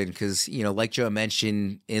Erickson? Because, like Joe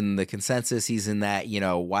mentioned in the consensus, he's in that,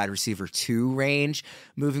 wide receiver 2 range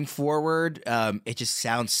moving forward. It just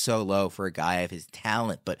sounds so low for a guy of his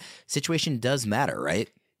talent, but situation does matter, right?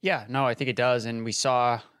 Yeah, no, I think it does. And we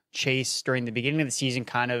saw Chase during the beginning of the season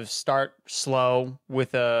kind of start slow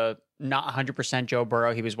with a not 100% Joe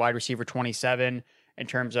Burrow. He was wide receiver 27 in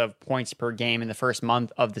terms of points per game in the first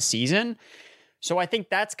month of the season. So I think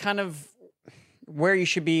that's kind of where you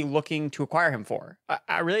should be looking to acquire him for.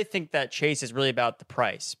 I really think that Chase is really about the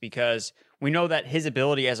price, because we know that his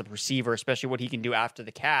ability as a receiver, especially what he can do after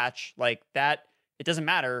the catch, like that, it doesn't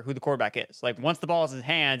matter who the quarterback is. Like once the ball is in his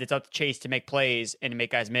hand, it's up to Chase to make plays and to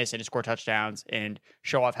make guys miss and to score touchdowns and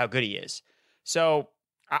show off how good he is. So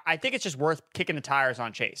I think it's just worth kicking the tires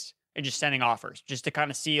on Chase and just sending offers just to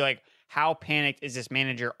kind of see like how panicked is this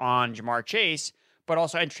manager on Ja'Marr Chase, but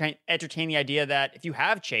also entertain the idea that if you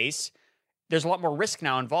have Chase, there's a lot more risk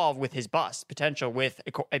now involved with his bust potential with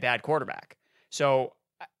a bad quarterback. So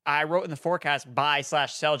I wrote in the forecast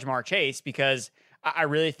buy/sell Ja'Marr Chase, because I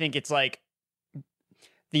really think it's like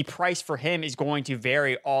the price for him is going to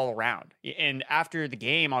vary all around. And after the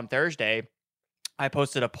game on Thursday, I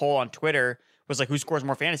posted a poll on Twitter, was like, who scores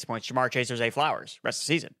more fantasy points, Ja'Marr Chase or Zay Flowers rest of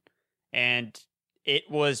the season? And it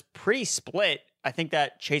was pretty split. I think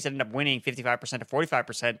that Chase ended up winning 55% to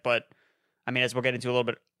 45%, but as we'll get into a little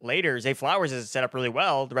bit later, Zay Flowers is set up really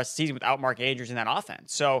well the rest of the season without Mark Andrews in that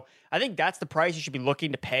offense. So I think that's the price you should be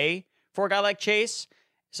looking to pay for a guy like Chase.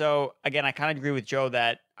 So again, I kind of agree with Joe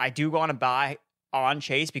that I do want to buy on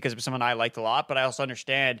Chase because of someone I liked a lot, but I also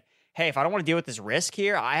understand, hey, if I don't want to deal with this risk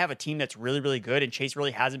here, I have a team that's really, really good, and Chase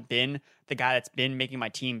really hasn't been the guy that's been making my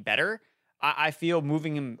team better. I feel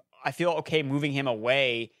moving him I feel okay moving him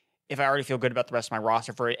away if I already feel good about the rest of my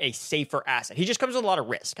roster for a safer asset. He just comes with a lot of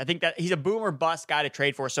risk. I think that he's a boom or bust guy to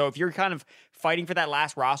trade for. So if you're kind of fighting for that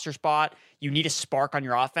last roster spot, you need a spark on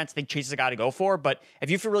your offense. I think Chase is a guy to go for. But if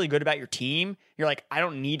you feel really good about your team, you're like, I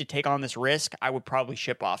don't need to take on this risk, I would probably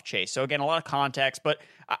ship off Chase. So again, a lot of context, but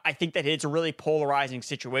I think that it's a really polarizing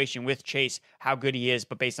situation with Chase, how good he is,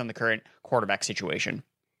 but based on the current quarterback situation.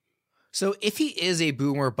 So if he is a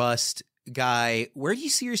boom or bust guy, where do you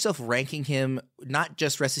see yourself ranking him, not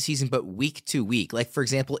just rest of the season, but week to week? Like, for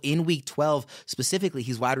example, in week 12 specifically,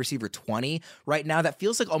 he's wide receiver 20 right now. That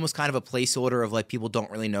feels like almost kind of a placeholder of like people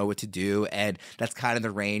don't really know what to do. And that's kind of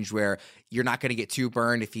the range where you're not going to get too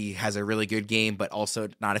burned if he has a really good game, but also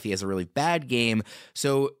not if he has a really bad game.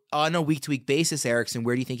 So on a week to week basis, Erickson,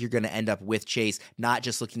 where do you think you're going to end up with Chase, not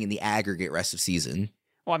just looking in the aggregate rest of season?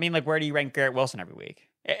 Well, I mean, like, where do you rank Garrett Wilson every week?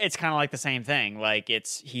 It's kind of like the same thing. Like,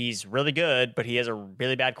 he's really good, but he has a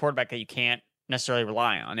really bad quarterback that you can't necessarily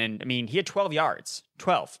rely on. And I mean, he had 12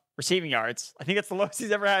 receiving yards. I think that's the lowest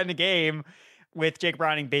he's ever had in a game, with Jake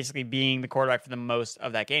Browning basically being the quarterback for the most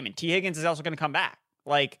of that game. And T. Higgins is also going to come back.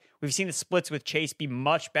 Like, we've seen the splits with Chase be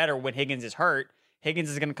much better when Higgins is hurt.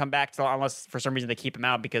 Higgins is going to come back unless for some reason they keep him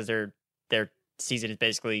out because their season is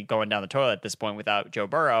basically going down the toilet at this point without Joe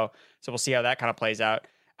Burrow. So we'll see how that kind of plays out.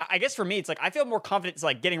 I guess for me, it's like I feel more confident it's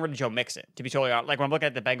like getting rid of Joe Mixon, to be totally honest. Like, when I'm looking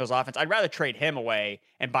at the Bengals offense, I'd rather trade him away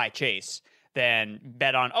and buy Chase than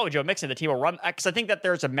bet on, Joe Mixon, the team will run. Because I think that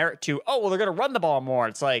there's a merit to, they're going to run the ball more.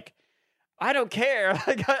 It's like, I don't care.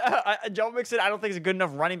 Like, Joe Mixon, I don't think is a good enough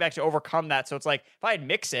running back to overcome that. So it's like, if I had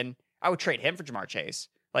Mixon, I would trade him for Jamar Chase.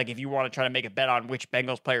 Like, if you want to try to make a bet on which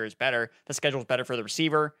Bengals player is better, the schedule's better for the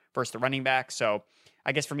receiver versus the running back. So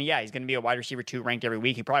I guess for me, he's going to be a wide receiver 2 ranked every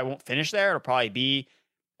week. He probably won't finish there. It'll probably be,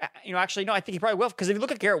 actually, no, I think he probably will. Because if you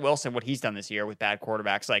look at Garrett Wilson, what he's done this year with bad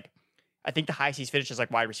quarterbacks, like, I think the highest he's finished is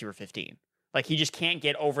like wide receiver 15. Like, he just can't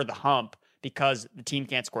get over the hump because the team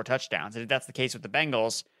can't score touchdowns. And if that's the case with the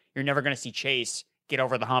Bengals, you're never going to see Chase get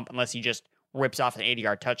over the hump unless he just rips off an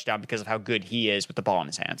 80-yard touchdown because of how good he is with the ball in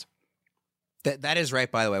his hands. That is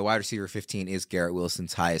right, by the way. Wide receiver 15 is Garrett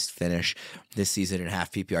Wilson's highest finish this season in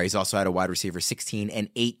half PPR. He's also had a wide receiver 16 and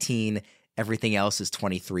 18. Everything else is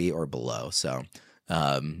 23 or below. So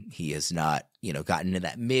he has not, gotten into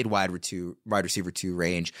that mid wide receiver 2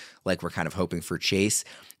 range like we're kind of hoping for Chase.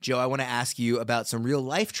 Joe, I want to ask you about some real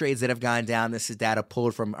life trades that have gone down. This is data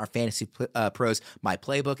pulled from our Fantasy Pros My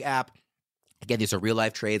Playbook app. Again, these are real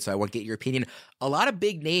life trades, so I want to get your opinion. A lot of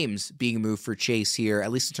big names being moved for Chase here,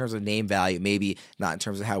 at least in terms of name value, maybe not in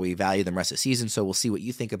terms of how we value them rest of the season. So we'll see what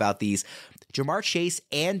you think about these. Jamar Chase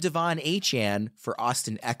and Devon Achane for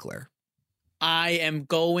Austin Eckler. I am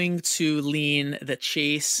going to lean the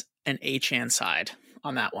Chase and Achane side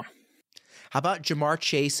on that one. How about Jamar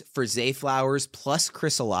Chase for Zay Flowers plus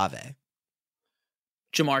Chris Olave?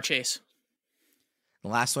 Jamar Chase. The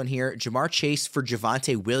last one here, Jamar Chase for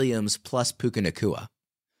Javonte Williams plus Puka Nacua.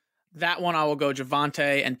 That one I will go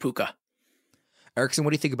Javonte and Puka. Erickson, what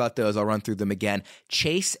do you think about those? I'll run through them again.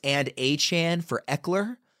 Chase and Achane for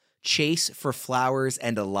Eckler. Chase for Flowers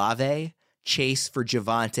and Olave. Chase for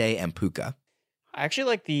Javonte and Puka. I actually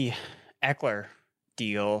like the Eckler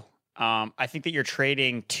deal. I think that you're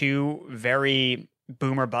trading 2 very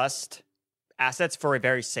boomer bust assets for a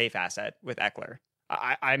very safe asset with Eckler.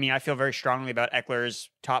 I mean, I feel very strongly about Eckler's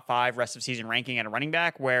top 5 rest of season ranking at a running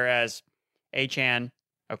back, whereas Achane,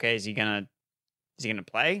 okay, is he gonna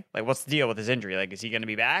play? Like, what's the deal with his injury? Like, is he gonna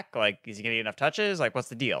be back? Like, is he gonna get enough touches? Like, what's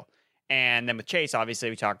the deal? And then with Chase, obviously,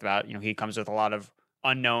 we talked about, he comes with a lot of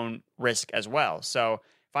unknown risk as well. So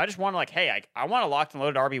if I just want to, like, hey, I want a locked and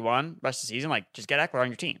loaded RB1 rest of the season, like, just get Eckler on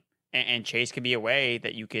your team. And Chase could be a way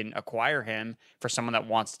that you can acquire him for someone that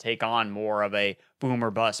wants to take on more of a boom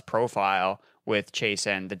or bust profile with Chase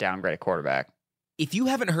and the downgraded quarterback. If you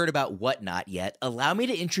haven't heard about Whatnot yet, allow me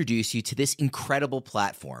to introduce you to this incredible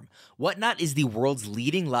platform. Whatnot is the world's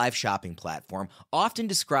leading live shopping platform, often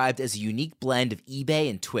described as a unique blend of eBay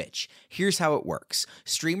and Twitch. Here's how it works.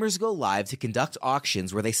 Streamers go live to conduct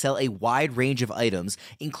auctions where they sell a wide range of items,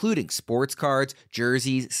 including sports cards,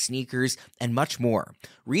 jerseys, sneakers, and much more.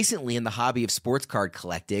 Recently, in the hobby of sports card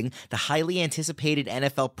collecting, the highly anticipated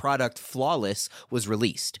NFL product Flawless was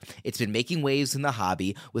released. It's been making waves in the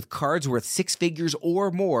hobby, with cards worth 6 figures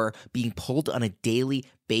or more being pulled on a daily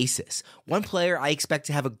basis. One player I expect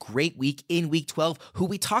to have a great week in Week 12, who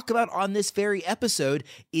we talk about on this very episode,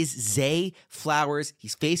 is Zay Flowers.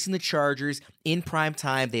 He's facing the Chargers in prime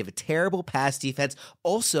time. They have a terrible pass defense.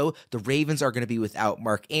 Also, the Ravens are going to be without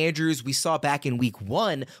Mark Andrews. We saw back in Week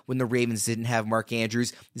 1 when the Ravens didn't have Mark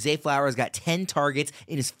Andrews, Zay Flowers got 10 targets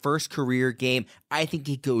in his first career game. I think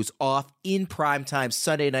he goes off in primetime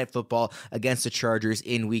Sunday Night Football against the Chargers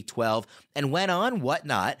in Week 12. And when on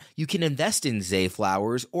Whatnot, you can invest in Zay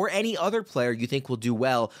Flowers or any other player you think will do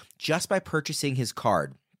well just by purchasing his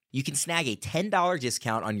card. You can snag a $10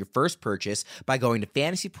 discount on your first purchase by going to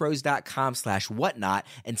fantasypros.com/whatnot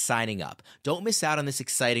and signing up. Don't miss out on this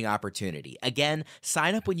exciting opportunity. Again,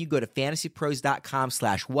 sign up when you go to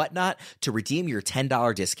fantasypros.com/whatnot to redeem your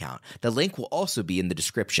 $10 discount. The link will also be in the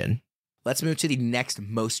description. Let's move to the next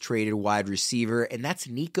most traded wide receiver, and that's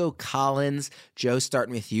Nico Collins. Joe,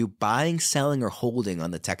 starting with you, buying, selling, or holding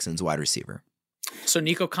on the Texans wide receiver? So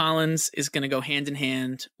Nico Collins is going to go hand in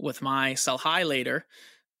hand with my sell high later.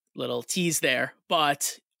 Little tease there,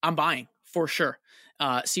 but I'm buying for sure.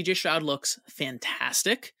 CJ Stroud looks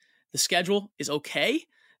fantastic. The schedule is okay,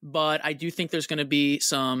 but I do think there's going to be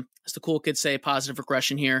some, as the cool kids say, positive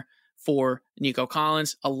regression here for Nico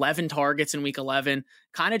Collins. 11 targets in week 11,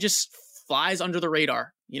 kind of just flies under the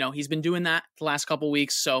radar. You know, he's been doing that the last couple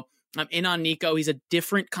weeks. So I'm in on Nico. He's a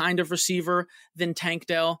different kind of receiver than Tank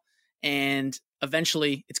Dell, and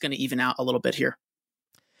eventually it's going to even out a little bit here.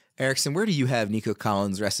 Erickson, where do you have Nico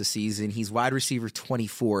Collins rest of the season? He's wide receiver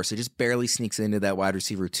 24, so just barely sneaks into that wide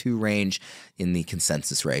receiver 2 range in the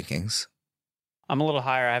consensus rankings. I'm a little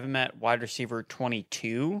higher. I have him at wide receiver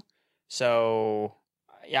 22. So,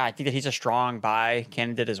 yeah, I think that he's a strong buy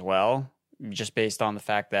candidate as well, just based on the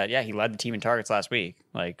fact that, yeah, he led the team in targets last week.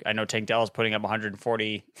 Like, I know Tank Dell is putting up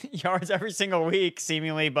 140 yards every single week,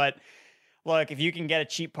 seemingly, but look, if you can get a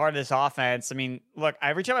cheap part of this offense, I mean, look,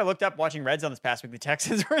 every time I looked up watching Red Zone this past week, the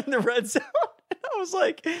Texans were in the red zone. And I was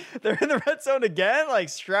like, they're in the red zone again? Like,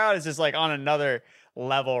 Stroud is just like on another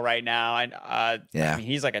level right now. And yeah. I mean,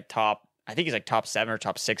 he's like top 7 or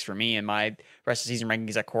top 6 for me in my rest of the season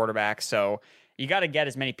rankings at quarterback. So you got to get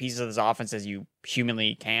as many pieces of this offense as you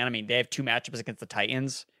humanly can. I mean, they have 2 matchups against the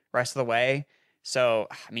Titans rest of the way. So,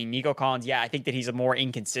 I mean, Nico Collins, yeah, I think that he's a more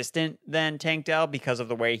inconsistent than Tank Dell because of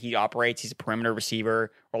the way he operates. He's a perimeter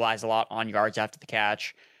receiver, relies a lot on yards after the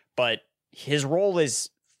catch, but his role is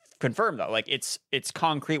confirmed though. Like it's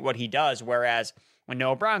concrete what he does. Whereas when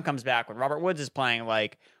Noah Brown comes back, when Robert Woods is playing,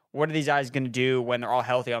 like what are these guys going to do when they're all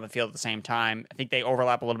healthy on the field at the same time? I think they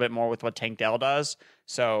overlap a little bit more with what Tank Dell does.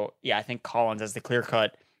 So yeah, I think Collins as the clear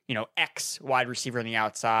cut, X wide receiver on the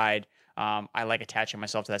outside. I like attaching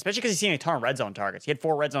myself to that, especially because he's seeing a ton of red zone targets. He had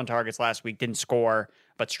 4 red zone targets last week, didn't score,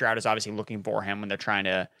 but Stroud is obviously looking for him when they're trying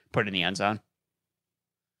to put it in the end zone.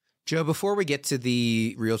 Joe, before we get to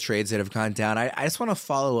the real trades that have gone down, I just want to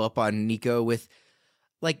follow up on Nico with,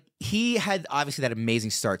 like, he had obviously that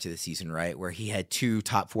amazing start to the season, right? Where he had 2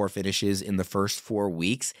 top 4 finishes in the first 4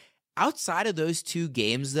 weeks. Outside of those 2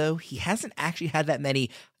 games, though, he hasn't actually had that many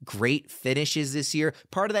great finishes this year.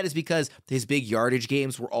 Part of that is because his big yardage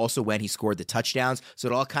games were also when he scored the touchdowns, so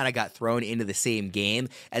it all kind of got thrown into the same game,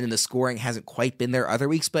 and then the scoring hasn't quite been there other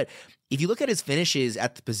weeks. But if you look at his finishes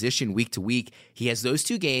at the position week to week, he has those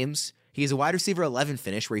 2 games. He has a wide receiver 11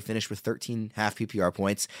 finish where he finished with 13.5 PPR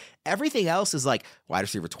points. Everything else is like wide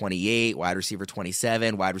receiver 28, wide receiver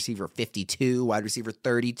 27, wide receiver 52, wide receiver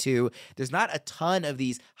 32. There's not a ton of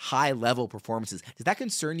these high-level performances. Does that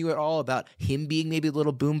concern you at all about him being maybe a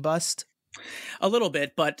little boom bust? A little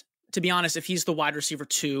bit, but to be honest, if he's the wide receiver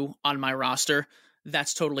 2 on my roster,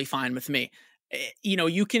 that's totally fine with me.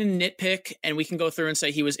 You can nitpick and we can go through and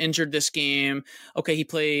say he was injured this game. Okay, he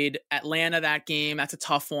played Atlanta that game. That's a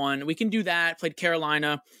tough one. We can do that. Played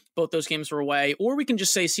Carolina. Both those games were away. Or we can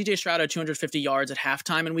just say CJ Stroud had 250 yards at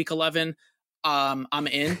halftime in week 11. I'm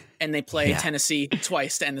in. And they play Tennessee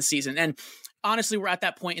twice to end the season. And honestly, we're at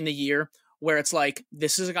that point in the year where it's like,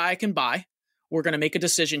 this is a guy I can buy. We're going to make a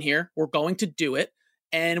decision here. We're going to do it.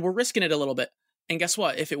 And we're risking it a little bit. And guess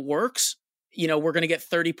what? If it works, we're going to get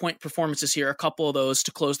 30-point performances here, a couple of those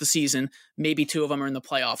to close the season. Maybe 2 of them are in the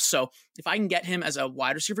playoffs. So if I can get him as a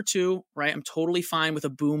wide receiver 2, right, I'm totally fine with a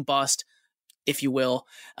boom bust, if you will.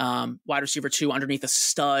 Wide receiver 2 underneath a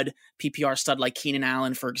stud, PPR stud like Keenan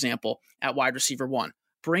Allen, for example, at wide receiver 1.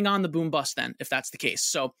 Bring on the boom bust then, if that's the case.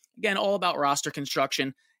 So again, all about roster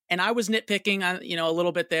construction. And I was nitpicking, a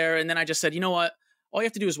little bit there. And then I just said, you know what? All you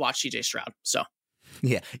have to do is watch CJ Stroud. So.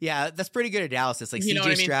 Yeah, that's pretty good analysis. Like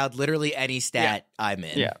CJ Stroud, literally any stat I'm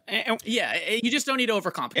in. Yeah, you just don't need to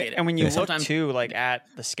overcomplicate it. And when you look too, like at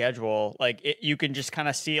the schedule, like you can just kind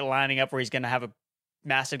of see it lining up where he's going to have a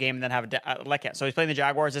massive game and then have a letdown. So he's playing the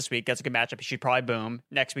Jaguars this week. That's a good matchup. He should probably boom.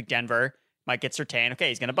 Next week, Denver might get Surtain. Okay,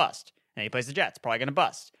 he's going to bust. Then he plays the Jets, probably going to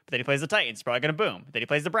bust. But then he plays the Titans, probably going to boom. Then he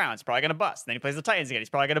plays the Browns, probably going to bust. Then he plays the Titans again, he's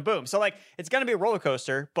probably going to boom. So, like, it's going to be a roller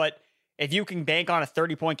coaster. But if you can bank on a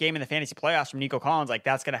 30-point game in the fantasy playoffs from Nico Collins, like,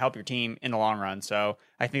 that's going to help your team in the long run. So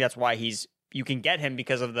I think that's why you can get him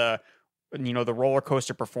because of the roller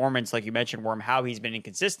coaster performance, like you mentioned, Worm, how he's been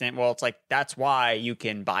inconsistent. Well, it's like, that's why you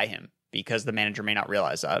can buy him, because the manager may not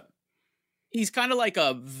realize that. He's kind of like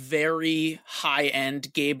a very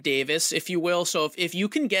high-end Gabe Davis, if you will. So if you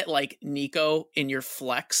can get like Nico in your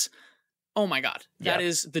flex, oh my God, that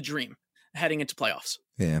is the dream heading into playoffs.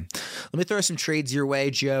 Yeah. Let me throw some trades your way,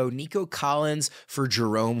 Joe. Nico Collins for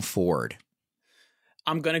Jerome Ford.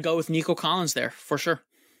 I'm going to go with Nico Collins there for sure.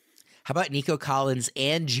 How about Nico Collins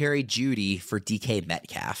and Jerry Jeudy for DK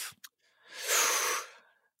Metcalf?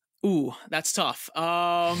 Ooh, that's tough.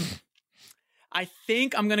 I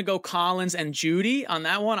think I'm going to go Collins and Jeudy on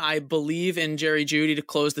that one. I believe in Jerry Jeudy to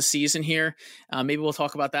close the season here. Maybe we'll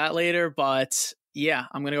talk about that later, but yeah,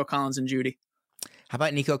 I'm going to go Collins and Jeudy. How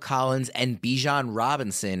about Nico Collins and Bijan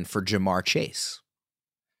Robinson for Jamar Chase?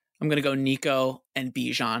 I'm going to go Nico and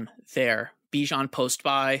Bijan there. Bijan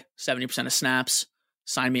post-bye, 70% of snaps.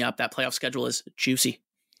 Sign me up. That playoff schedule is juicy.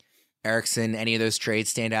 Erickson, any of those trades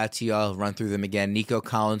stand out to you? I'll run through them again. Nico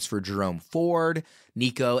Collins for Jerome Ford,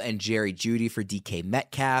 Nico and Jerry Jeudy for DK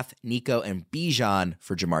Metcalf, Nico and Bijan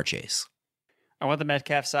for Jamar Chase. I want the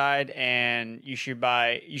Metcalf side, and you should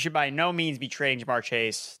by no means be trading Jamar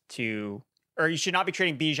Chase or you should not be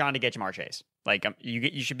trading Bijan to get Jamar Chase. Like,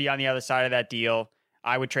 you should be on the other side of that deal.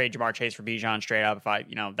 I would trade Jamar Chase for Bijan straight up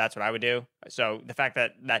if that's what I would do. So the fact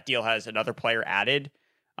that that deal has another player added,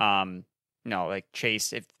 like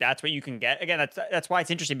Chase, if that's what you can get, again, that's why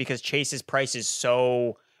it's interesting, because Chase's price is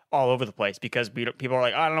so all over the place, because people are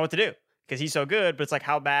like, I don't know what to do because he's so good, but it's like,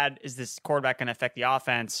 how bad is this quarterback going to affect the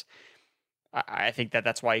offense? I think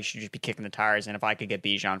that's why you should just be kicking the tires. And if I could get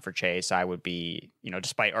Bijan for Chase, I would be,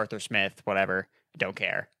 despite Arthur Smith, whatever, don't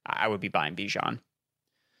care. I would be buying Bijan.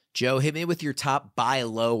 Joe, hit me with your top buy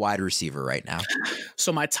low wide receiver right now.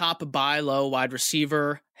 So my top buy low wide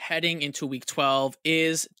receiver heading into week 12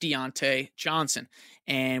 is Deontay Johnson.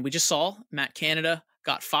 And we just saw Matt Canada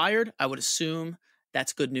got fired. I would assume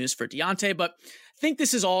that's good news for Deontay, but I think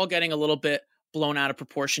this is all getting a little bit blown out of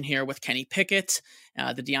proportion here with Kenny Pickett,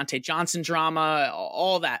 the Deontay Johnson drama,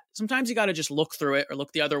 all that. Sometimes you got to just look through it or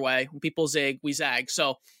look the other way. When people zig, we zag.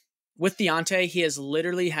 So with Deontay, he has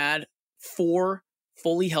literally had 4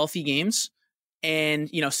 fully healthy games. And,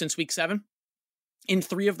 since week 7, in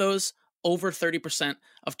 3 of those, over 30%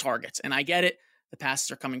 of targets. And I get it. The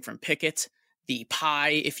passes are coming from Pickett. The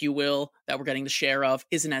pie, if you will, that we're getting the share of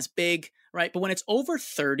isn't as big, right? But when it's over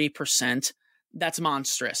 30%, that's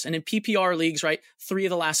monstrous. And in PPR leagues, right, 3 of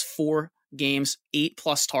the last 4 games,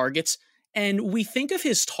 8+ targets. And we think of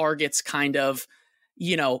his targets kind of,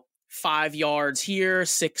 5 yards here,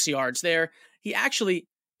 6 yards there. He actually,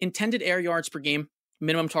 intended air yards per game,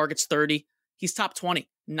 minimum targets 30. He's top 20,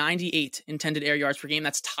 98 intended air yards per game.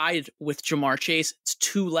 That's tied with Jamar Chase. It's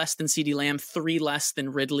 2 less than CeeDee Lamb, 3 less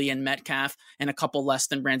than Ridley and Metcalf, and a couple less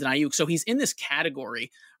than Brandon Ayuk. So he's in this category,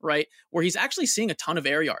 right, where he's actually seeing a ton of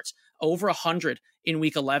air yards, over 100 in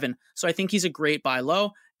week 11. So I think he's a great buy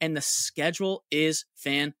low, and the schedule is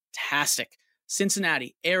fantastic.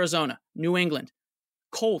 Cincinnati, Arizona, New England,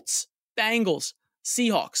 Colts, Bengals,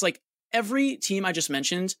 Seahawks, like every team I just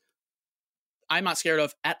mentioned, I'm not scared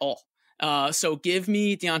of at all. So give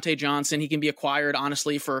me Deontay Johnson. He can be acquired,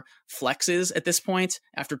 honestly, for flexes at this point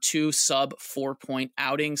after 2 sub 4-point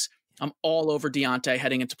outings. I'm all over Deontay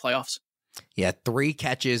heading into playoffs. Yeah, 3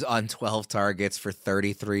 catches on 12 targets for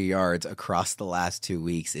 33 yards across the last 2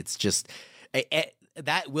 weeks. It's just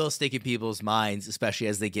that will stick in people's minds, especially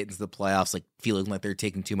as they get into the playoffs, like feeling like they're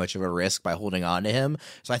taking too much of a risk by holding on to him.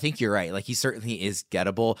 So I think you're right. Like, he certainly is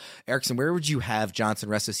gettable. Erickson, where would you have Johnson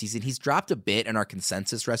rest of the season? He's dropped a bit in our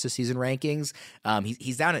consensus rest of season rankings.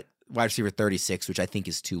 He's down at wide receiver 36, which I think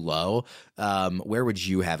is too low. Where would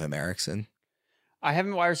you have him, Erickson? I have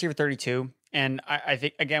him wide receiver 32. And I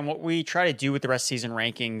think, again, what we try to do with the rest of season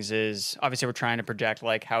rankings is obviously we're trying to project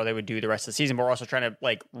like how they would do the rest of the season, but we're also trying to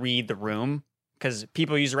like read the room, because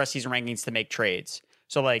people use the rest of season rankings to make trades.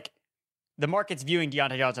 So like the market's viewing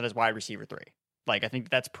Deontay Johnson as wide receiver 3. Like, I think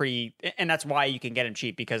that's pretty, and that's why you can get him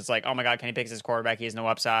cheap, because like, oh my God, Kenny Pickett's his quarterback. He has no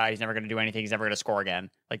upside. He's never going to do anything. He's never going to score again.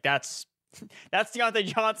 Like, that's Deontay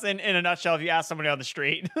Johnson in a nutshell. If you ask somebody on the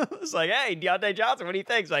street, it's like, hey, Deontay Johnson, what do you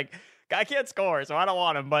think? It's like, guy can't score, so I don't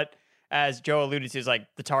want him. But as Joe alluded to, is like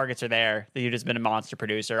the targets are there. The dude has been a monster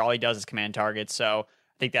producer. All he does is command targets. So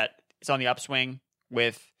I think that it's on the upswing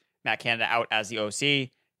with Matt Canada out as the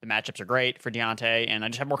OC. The matchups are great for Deontay, and I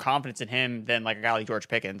just have more confidence in him than like a guy like George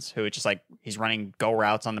Pickens, who it's just like he's running go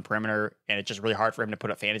routes on the perimeter, and it's just really hard for him to put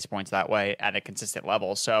up fantasy points that way at a consistent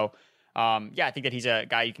level. So, yeah, I think that he's a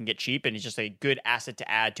guy you can get cheap, and he's just a good asset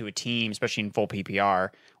to add to a team, especially in full PPR,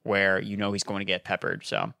 where you know he's going to get peppered.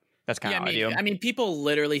 So that's kind of how I do. I mean, people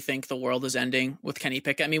literally think the world is ending with Kenny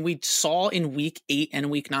Pickett. I mean, we saw in week 8 and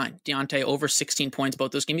week 9, Deontay over 16 points both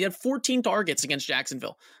those games. He had 14 targets against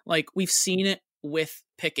Jacksonville. Like, we've seen it with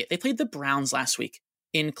Pickett. They played the Browns last week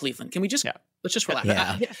in Cleveland. Can we just let's just relax?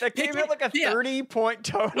 Yeah. That game had like a 30-point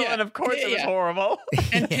total, and of course it was horrible.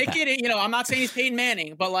 And Pickett, I'm not saying he's Peyton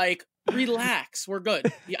Manning, but like, relax, we're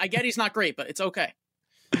good. I get he's not great, but it's okay.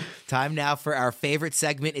 Time now for our favorite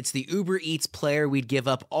segment. It's the Uber Eats player we'd give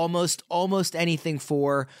up almost anything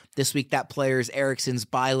for. This week, that player is Erickson's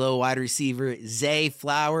buy low wide receiver, Zay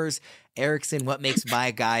Flowers. Erickson, what makes my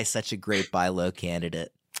guy such a great buy low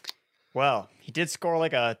candidate? Well, he did score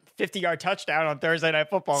like a 50-yard touchdown on Thursday Night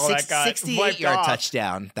Football. That got 68-yard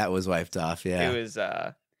touchdown. That was wiped off, yeah. It was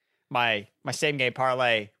my same-game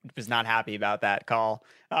parlay was not happy about that call.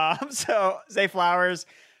 So, Zay Flowers,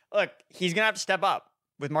 look, he's going to have to step up.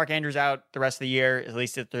 With Mark Andrews out the rest of the year, at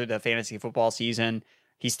least through the fantasy football season,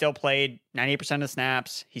 he still played 98% of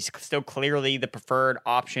snaps. He's still clearly the preferred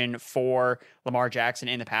option for Lamar Jackson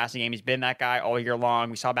in the passing game. He's been that guy all year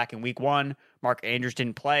long. We saw back in week 1, Mark Andrews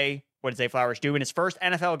didn't play. What did Zay Flowers do in his first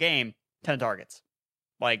NFL game? 10 targets.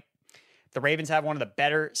 Like, the Ravens have one of the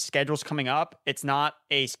better schedules coming up. It's not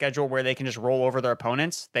a schedule where they can just roll over their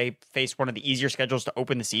opponents. They face one of the easier schedules to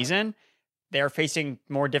open the season. They're facing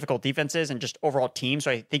more difficult defenses and just overall teams.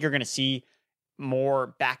 So I think you're going to see more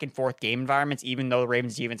back and forth game environments, even though the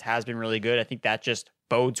Ravens defense has been really good. I think that just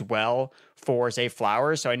bodes well for Zay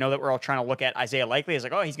Flowers. So I know that we're all trying to look at Isaiah Likely as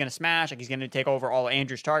like, oh, he's going to smash, like he's going to take over all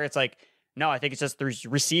Andrews' targets. Like, no, I think it's just there's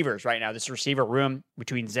receivers right now. This receiver room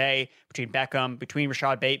between Zay, between Beckham, between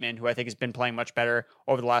Rashad Bateman, who I think has been playing much better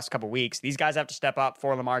over the last couple of weeks. These guys have to step up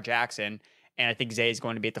for Lamar Jackson, and I think Zay is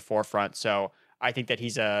going to be at the forefront. So I think that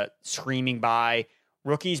he's a screaming buy.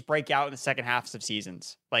 Rookies break out in the second halves of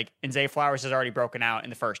seasons. Like, and Zay Flowers has already broken out in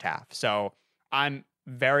the first half. So I'm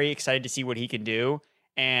very excited to see what he can do.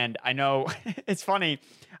 And I know it's funny.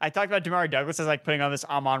 I talked about Demario Douglas as like putting on this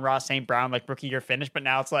Amon-Ra St. Brown like rookie year finish, but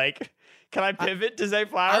now it's like, can I pivot to Zay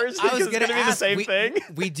Flowers? I was going to be the same thing.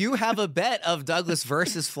 We do have a bet of Douglas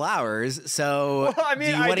versus Flowers, so well, I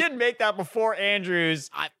mean, I did make that before Andrews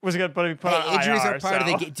was going to put on Andrews IR, are part of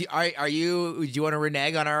the game. Are you? Do you want to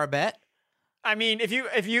renege on our bet? I mean,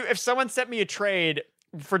 if someone sent me a trade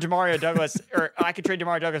for Demario Douglas, or I could trade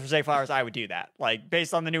Demario Douglas for Zay Flowers, I would do that. Like,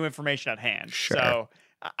 based on the new information at hand. Sure. So,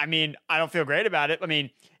 I mean, I don't feel great about it. I mean,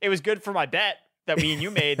 it was good for my bet that me and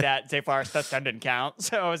you made that Zay Flowers touchdown didn't count.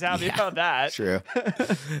 So I was happy about that. True.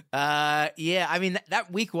 Yeah, I mean,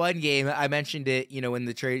 that week 1 game, I mentioned it, when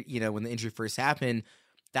the trade, when the injury first happened,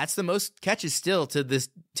 that's the most catches still to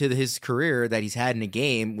his career that he's had in a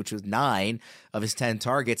game, which was 9 of his 10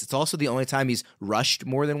 targets. It's also the only time he's rushed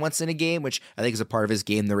more than once in a game, which I think is a part of his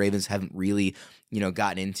game the Ravens haven't really,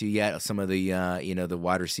 gotten into yet. Some of the, the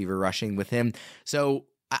wide receiver rushing with him. So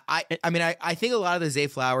I think a lot of the Zay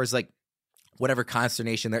Flowers, like whatever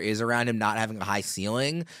consternation there is around him not having a high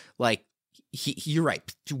ceiling, like you're right.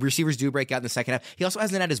 Receivers do break out in the second half. He also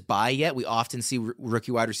hasn't had his bye yet. We often see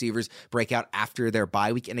rookie wide receivers break out after their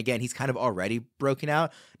bye week. And again, he's kind of already broken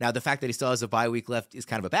out. Now, the fact that he still has a bye week left is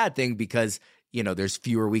kind of a bad thing because, there's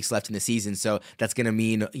fewer weeks left in the season. So that's going to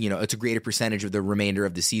mean, it's a greater percentage of the remainder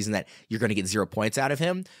of the season that you're going to get 0 points out of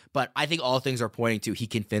him. But I think all things are pointing to he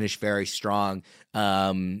can finish very strong.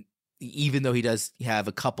 Even though he does have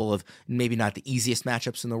a couple of maybe not the easiest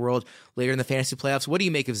matchups in the world later in the fantasy playoffs. What do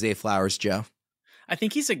you make of Zay Flowers, Joe? I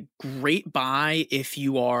think he's a great buy if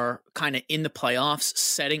you are kind of in the playoffs,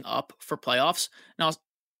 setting up for playoffs. Now,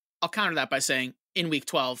 I'll counter that by saying in week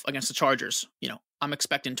 12 against the Chargers, I'm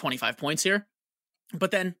expecting 25 points here. But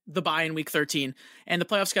then the buy in week 13, and the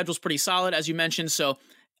playoff schedule is pretty solid, as you mentioned. So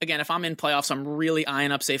again, if I'm in playoffs, I'm really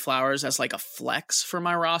eyeing up Zay Flowers as like a flex for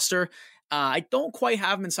my roster. I don't quite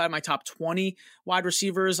have him inside my top 20 wide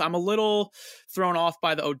receivers. I'm a little thrown off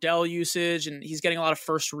by the Odell usage, and he's getting a lot of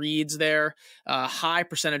first reads there, high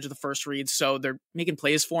percentage of the first reads. So they're making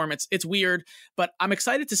plays for him. It's weird, but I'm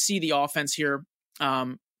excited to see the offense here.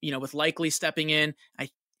 With Likely stepping in,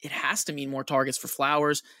 it has to mean more targets for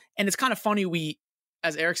Flowers. And it's kind of funny.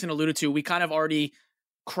 As Erickson alluded to, we kind of already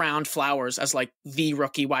crowned Flowers as like the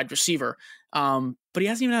rookie wide receiver. But he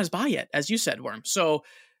hasn't even had his bye yet, as you said, Worm. So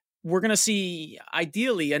we're going to see,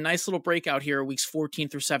 ideally, a nice little breakout here, weeks 14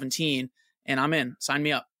 through 17, and I'm in. Sign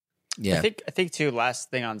me up. Yeah. I think too, last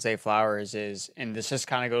thing on Zay Flowers is, and this just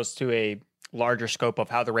kind of goes to a larger scope of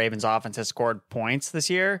how the Ravens offense has scored points this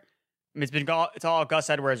year. I mean, it's all Gus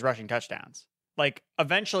Edwards rushing touchdowns. Like,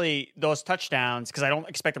 eventually those touchdowns, because I don't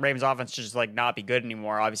expect the Ravens offense to just like not be good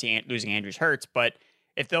anymore. Obviously losing Andrews hurts, but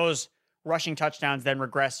if those rushing touchdowns then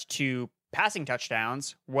regress to passing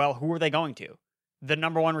touchdowns, well, who are they going to? The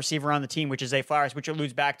number one receiver on the team, which is Zay Flowers, which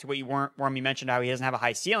alludes back to what you mentioned, how he doesn't have a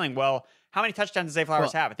high ceiling. Well, how many touchdowns does Zay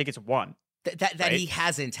Flowers have? I think it's one. That right? He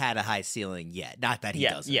hasn't had a high ceiling yet. Not that he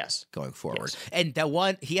doesn't. Yes. Going forward. Yes. And that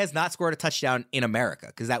one, he has not scored a touchdown in America,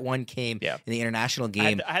 because that one came in the international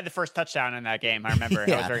game. I had the first touchdown in that game. I remember.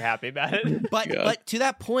 I was very happy about it. But to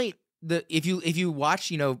that point, if you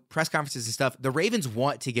watch, press conferences and stuff, the Ravens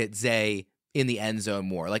want to get Zay in the end zone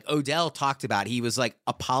more. Like Odell talked about, he was like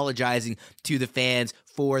apologizing to the fans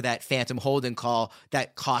for that phantom holding call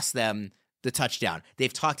that cost them the touchdown.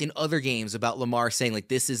 They've talked in other games about Lamar saying like,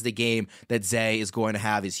 this is the game that Zay is going to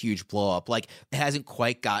have his huge blow up. Like, it hasn't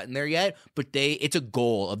quite gotten there yet, but it's a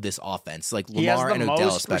goal of this offense. Like Lamar and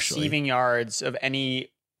Odell especially. Receiving yards of any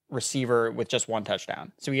receiver with just one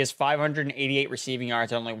touchdown. So he has 588 receiving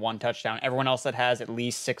yards and only one touchdown. Everyone else that has at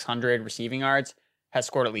least 600 receiving yards has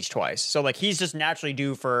scored at least twice. So like, he's just naturally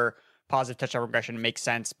due for positive touchdown regression. It makes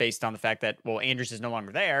sense based on the fact that, well, Andrews is no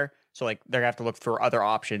longer there. So like, they're gonna have to look for other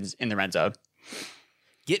options in the red zone.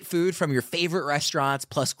 Get food from your favorite restaurants,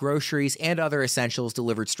 plus groceries and other essentials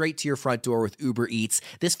delivered straight to your front door with Uber Eats.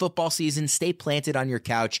 This football season, stay planted on your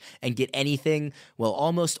couch and get anything, well,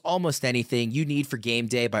 almost anything you need for game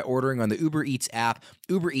day by ordering on the Uber Eats app.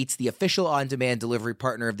 Uber Eats, the official on-demand delivery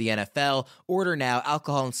partner of the NFL. Order now,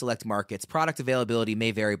 alcohol in select markets. Product availability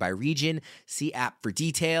may vary by region. See app for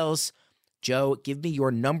details. Joe, give me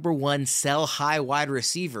your number one sell-high wide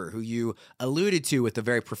receiver, who you alluded to with the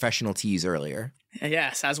very professional tease earlier.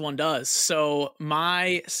 Yes, as one does. So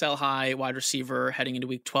my sell-high wide receiver heading into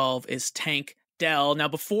Week 12 is Tank Dell. Now,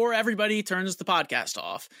 before everybody turns the podcast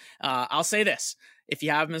off, I'll say this. If you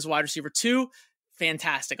have him as wide receiver 2,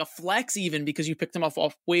 fantastic. A flex even, because you picked him off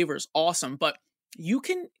waivers, awesome. But you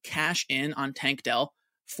can cash in on Tank Dell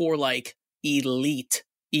for like elite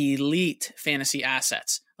fantasy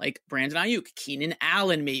assets, like Brandon Ayuk, Keenan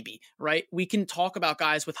Allen, maybe, right? We can talk about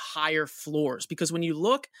guys with higher floors, because when you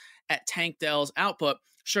look at Tank Dell's output,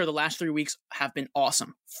 sure, the last 3 weeks have been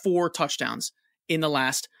awesome. 4 touchdowns in the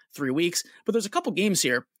last 3 weeks. But there's a couple games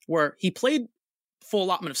here where he played full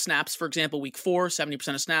allotment of snaps. For example, week 4,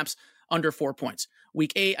 70% of snaps, under 4 points.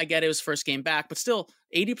 Week 8, I get it was first game back, but still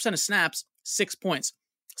 80% of snaps, 6 points.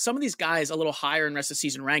 Some of these guys a little higher in rest of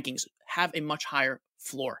season rankings have a much higher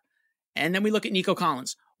floor. And then we look at Nico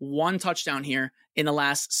Collins, 1 touchdown here in the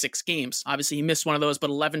last 6 games. Obviously, he missed one of those, but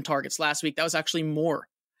 11 targets last week. That was actually more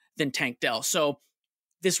than Tank Dell. So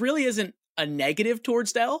this really isn't a negative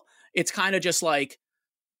towards Dell. It's kind of just like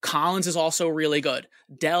Collins is also really good.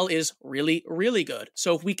 Dell is really, really good.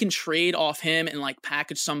 So if we can trade off him and like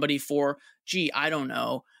package somebody for, I don't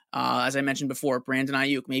know, as I mentioned before, Brandon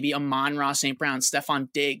Ayuk, maybe Amon-Ra St. Brown,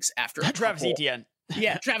 Stephon Diggs after Travis Etienne.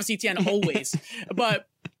 Yeah, Travis Etienne always. But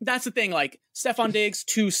that's the thing, like Stephon Diggs,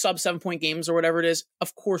 2 sub 7-point games or whatever it is.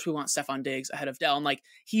 Of course we want Stephon Diggs ahead of Dell. And like,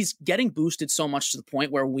 he's getting boosted so much to the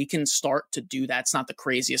point where we can start to do that. It's not the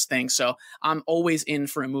craziest thing. So I'm always in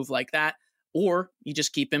for a move like that. Or you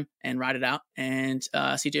just keep him and ride it out. And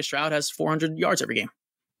CJ Stroud has 400 yards every game.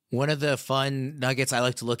 One of the fun nuggets I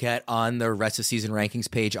like to look at on the rest of season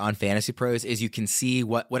rankings page on Fantasy Pros is you can see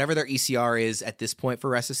whatever their ECR is at this point for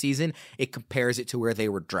rest of season, it compares it to where they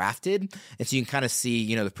were drafted. And so you can kind of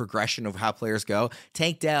see, the progression of how players go.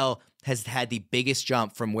 Tank Dell has had the biggest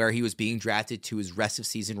jump from where he was being drafted to his rest of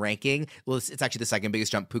season ranking. Well, it's actually the second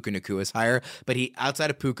biggest jump. Puka Nacua is higher, but he, outside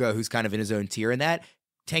of Puka, who's kind of in his own tier in that,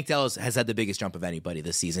 Tank Dell has had the biggest jump of anybody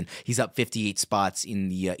this season. He's up 58 spots in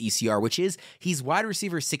the ECR, he's wide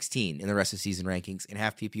receiver 16 in the rest of season rankings in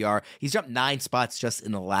half PPR. He's jumped 9 spots just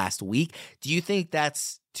in the last week. Do you think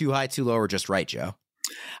that's too high, too low, or just right, Joe?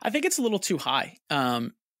 I think it's a little too high.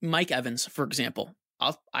 Mike Evans, for example.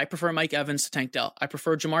 I prefer Mike Evans to Tank Dell. I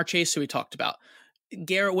prefer Jamar Chase, who we talked about.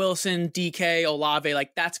 Garrett Wilson, DK, Olave,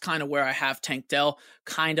 like that's kind of where I have Tank Dell,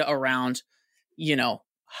 kind of around,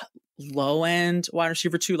 low end wide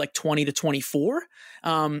receiver 2, like 20 to 24.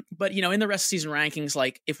 But in the rest of season rankings,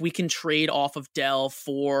 like if we can trade off of Dell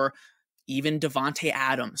for even Devontae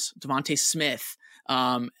Adams, Devontae Smith,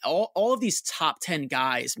 all of these top 10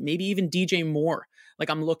 guys, maybe even DJ Moore, like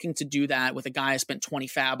I'm looking to do that with a guy I spent 20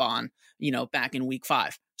 fab on, back in week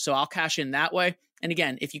 5. So I'll cash in that way. And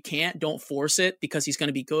again, if you can't, don't force it because he's going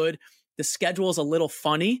to be good. The schedule is a little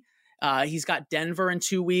funny. He's got Denver in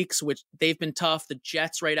 2 weeks, which they've been tough. The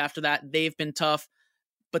Jets right after that, they've been tough.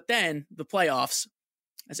 But then the playoffs,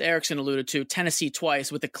 as Erickson alluded to, Tennessee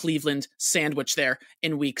twice with the Cleveland sandwich there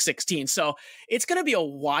in week 16. So it's going to be a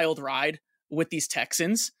wild ride with these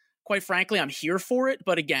Texans. Quite frankly, I'm here for it.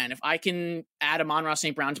 But again, if I can add Amon-Ra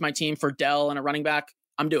St. Brown to my team for Dell and a running back,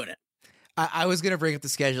 I'm doing it. I was going to bring up the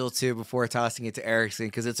schedule too before tossing it to Erickson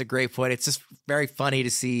because it's a great point. It's just very funny to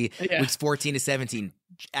see weeks 14 to 17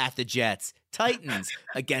 at the Jets, Titans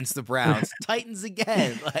against the Browns, Titans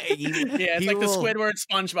again. Like it's like the Squidward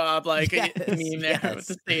SpongeBob meme there with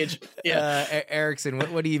the stage. Yeah, Erickson,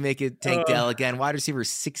 what do you make of Tank Dell again? Wide receiver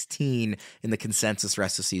 16 in the consensus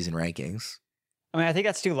rest of season rankings. I mean, I think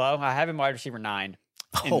that's too low. I have him wide receiver 9.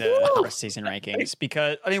 In the rest of season rankings,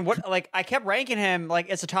 because I mean, I kept ranking him like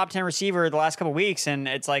it's a top 10 receiver the last couple of weeks, and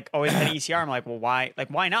it's like always had ECR. I'm like, well, why? Like,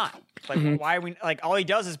 why not? Like, why are we like all he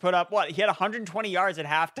does is put up what? He had 120 yards at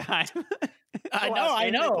halftime. I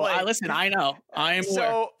know. Listen, I know. I am so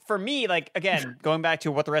aware. For me, like again, going back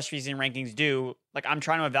to what the rest of season rankings do, like I'm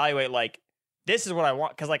trying to evaluate like this is what I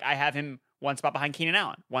want because like I have him one spot behind Keenan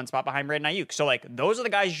Allen, one spot behind Brandon Ayuk. So like those are the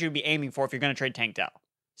guys you should be aiming for if you're going to trade Tank Dell.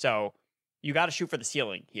 So you got to shoot for the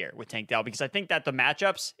ceiling here with Tank Dell because I think that the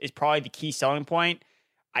matchups is probably the key selling point.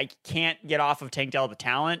 I can't get off of Tank Dell the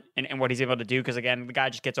talent and what he's able to do because, again, the guy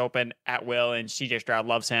just gets open at will and CJ Stroud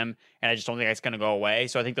loves him, and I just don't think that's going to go away.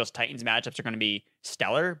 So I think those Titans matchups are going to be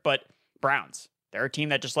stellar. But Browns, they're a team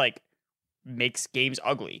that just, like, makes games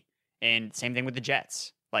ugly. And same thing with the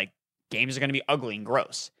Jets. Like, games are going to be ugly and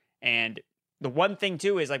gross. And the one thing,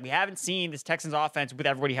 too, is, like, we haven't seen this Texans offense with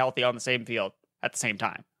everybody healthy on the same field at the same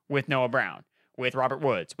time. With Noah Brown, with Robert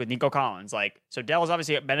Woods, with Nico Collins. Like, so Dell has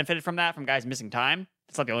obviously benefited from that, from guys missing time.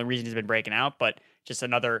 It's not the only reason he's been breaking out, but just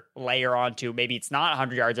another layer onto maybe it's not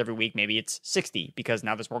 100 yards every week, maybe it's 60 because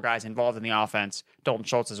now there's more guys involved in the offense, Dalton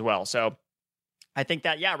Schultz as well. So I think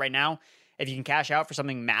that, yeah, right now, if you can cash out for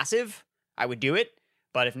something massive, I would do it.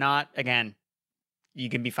 But if not, again, you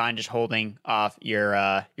can be fine just holding off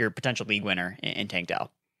your potential league winner in Tank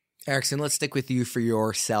Dell. Erickson, let's stick with you for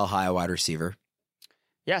your sell high wide receiver.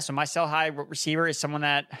 Yeah, so my sell high receiver is someone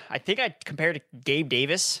that I think I compared to Gabe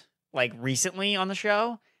Davis like recently on the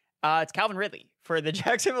show. It's Calvin Ridley for the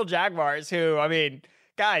Jacksonville Jaguars, who, I mean,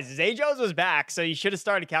 guys, Zay Jones was back, so you should have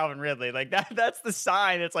started Calvin Ridley. Like that's the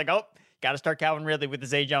sign. It's like, oh, got to start Calvin Ridley with the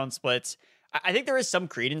Zay Jones splits. I think there is some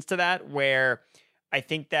credence to that where I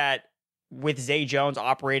think that with Zay Jones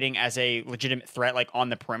operating as a legitimate threat, like on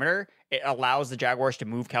the perimeter, it allows the Jaguars to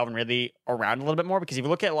move Calvin Ridley around a little bit more because if you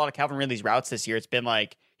look at a lot of Calvin Ridley's routes this year, it's been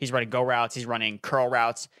like he's running go routes, he's running curl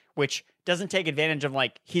routes, which doesn't take advantage of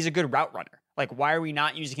like he's a good route runner. Like, why are we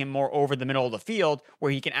not using him more over the middle of the field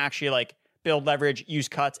where he can actually like build leverage, use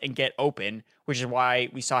cuts, and get open, which is why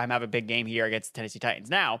we saw him have a big game here against the Tennessee Titans.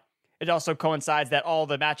 Now, it also coincides that all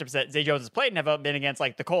the matchups that Zay Jones has played have been against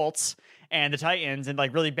like the Colts and the Titans and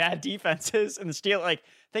like really bad defenses and the Steelers, like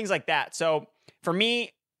things like that. So for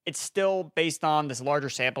me, it's still based on this larger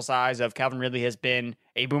sample size of Calvin Ridley has been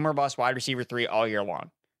a boomer bust wide receiver 3 all year long.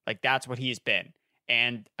 Like that's what he's been.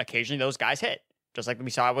 And occasionally those guys hit. Just like we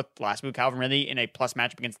saw with last week, Calvin Ridley in a plus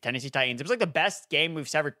matchup against the Tennessee Titans. It was like the best game we've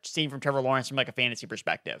ever seen from Trevor Lawrence from like a fantasy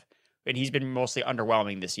perspective. And he's been mostly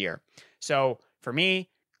underwhelming this year. So for me,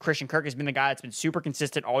 Christian Kirk has been the guy that's been super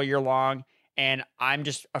consistent all year long. And I'm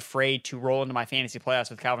just afraid to roll into my fantasy playoffs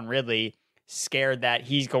with Calvin Ridley, scared that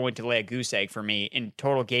he's going to lay a goose egg for me in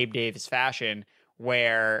total Gabe Davis fashion,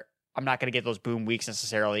 where I'm not going to get those boom weeks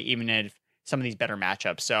necessarily, even in some of these better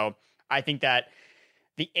matchups. So I think that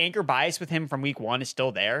the anchor bias with him from week 1 is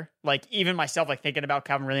still there. Like even myself, like thinking about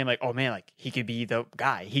Calvin Ridley, I'm like, oh man, like he could be the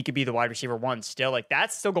guy. He could be the wide receiver 1 still. Like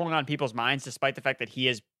that's still going on in people's minds, despite the fact that he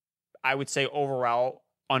is, I would say, overall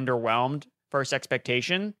underwhelmed versus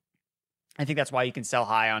expectation. I think that's why you can sell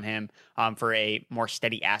high on him for a more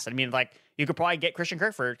steady asset. I mean, like you could probably get Christian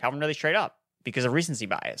Kirk for Calvin Ridley straight up because of recency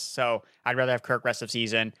bias. So I'd rather have Kirk rest of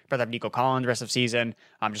season, rather have Nico Collins rest of season.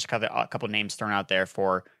 Just a couple names thrown out there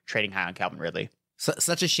for trading high on Calvin Ridley.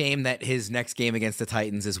 Such a shame that his next game against the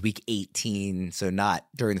Titans is week 18, so not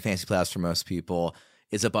during the fantasy playoffs for most people,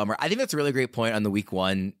 is a bummer. I think that's a really great point on the week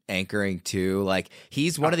 1 anchoring too. Like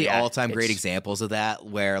he's one of the all-time great examples of that,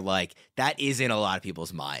 where like that is in a lot of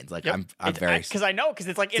people's minds. Like I'm very because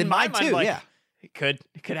it's like in my mind too, like, yeah. It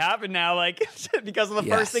could happen now, like because of the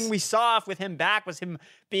first thing we saw with him back was him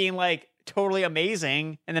being like totally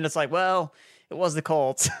amazing, and then it's like, well, it was the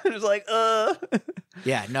Colts. It was like,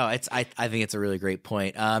 Yeah, no, I think it's a really great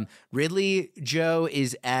point. Ridley, Joe,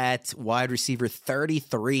 is at wide receiver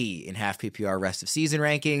 33 in half PPR rest of season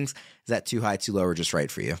rankings. Is that too high, too low, or just right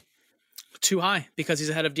for you? Too high because he's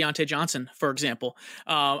ahead of Deontay Johnson, for example.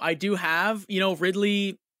 I do have,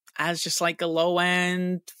 Ridley as just like a low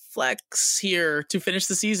end flex here to finish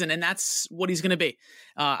the season, and that's what he's going to be.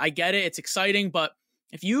 I get it. It's exciting, but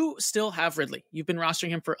if you still have Ridley, you've been rostering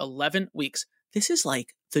him for 11 weeks. This is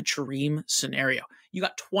like the dream scenario. You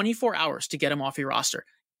got 24 hours to get him off your roster.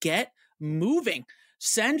 Get moving.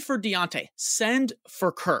 Send for Deontay. Send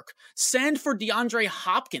for Kirk. Send for DeAndre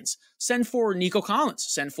Hopkins. Send for Nico Collins.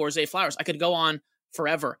 Send for Zay Flowers. I could go on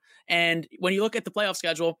forever. And when you look at the playoff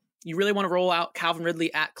schedule, you really want to roll out Calvin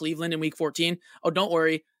Ridley at Cleveland in week 14. Oh, don't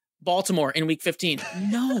worry. Baltimore in week 15.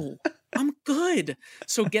 No, I'm good.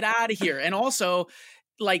 So get out of here. And also,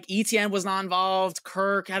 like, ETN was not involved.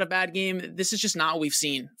 Kirk had a bad game. This is just not what we've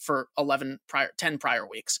seen for 10 prior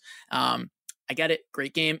weeks. I get it.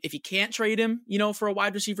 Great game. If you can't trade him, for a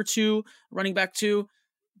wide receiver 2, running back 2,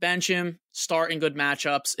 bench him, start in good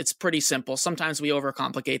matchups. It's pretty simple. Sometimes we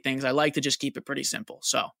overcomplicate things. I like to just keep it pretty simple.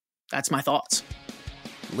 So that's my thoughts.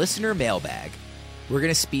 Listener mailbag. We're going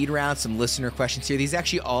to speed around some listener questions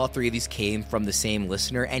here. All 3 of these came from the same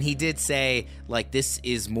listener. And he did say, like, this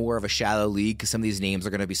is more of a shallow league because some of these names are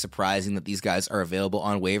going to be surprising that these guys are available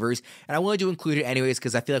on waivers. And I wanted to include it anyways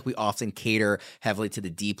because I feel like we often cater heavily to the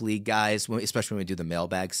deep league guys, especially when we do the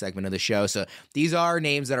mailbag segment of the show. So these are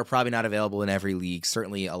names that are probably not available in every league.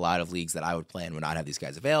 Certainly a lot of leagues that I would plan would not have these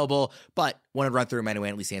guys available. But want to run through them anyway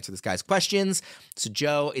and at least answer this guy's questions. So,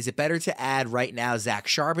 Joe, is it better to add right now Zach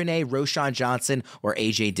Charbonnet, Roschon Johnson, or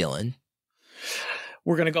A.J. Dillon?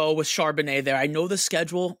 We're going to go with Charbonnet there. I know the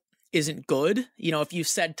schedule isn't good. If you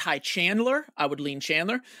said Ty Chandler, I would lean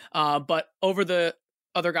Chandler. But over the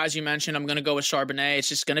other guys you mentioned, I'm going to go with Charbonnet. It's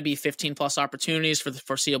just going to be 15-plus opportunities for the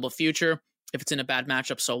foreseeable future. If it's in a bad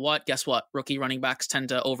matchup, so what? Guess what? Rookie running backs tend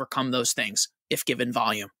to overcome those things if given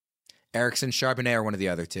volume. Erickson, Charbonnet, or one of the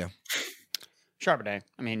other two? Charbonnet.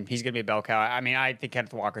 I mean, he's going to be a bell cow. I mean, I think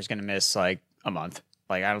Kenneth Walker's going to miss like a month.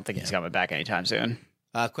 Like, I don't think he's coming back anytime soon.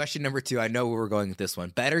 Question number 2. I know where we're going with this one.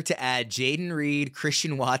 Better to add Jaden Reed,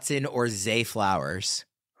 Christian Watson, or Zay Flowers?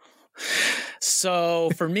 So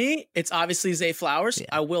for me, it's obviously Zay Flowers. Yeah.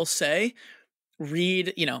 I will say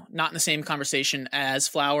Reed, not in the same conversation as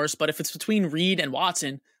Flowers, but if it's between Reed and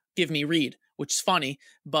Watson, give me Reed, which is funny.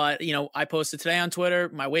 But, I posted today on Twitter,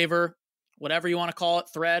 my waiver, whatever you want to call it,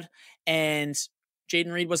 thread, and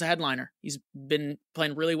Jaden Reed was a headliner. He's been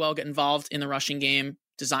playing really well, get involved in the rushing game,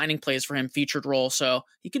 designing plays for him, featured role. So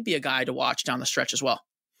he could be a guy to watch down the stretch as well.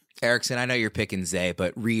 Erickson, I know you're picking Zay,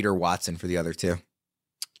 but Reed or Watson for the other two?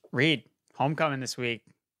 Reed, homecoming this week.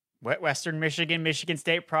 Western Michigan, Michigan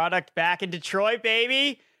State product back in Detroit,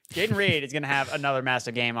 baby. Jaden Reed is going to have another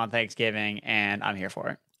massive game on Thanksgiving, and I'm here for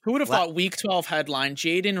it. Who would have thought week 12 headline,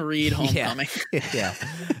 Jaden Reed homecoming?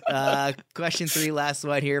 Yeah. Question 3, last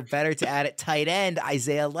one here. Better to add at tight end,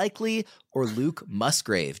 Isaiah Likely or Luke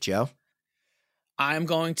Musgrave, Joe? I'm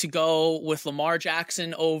going to go with Lamar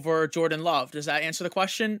Jackson over Jordan Love. Does that answer the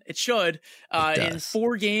question? It should. In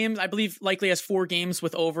 4 games, I believe Likely has 4 games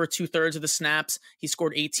with over 2/3 of the snaps. He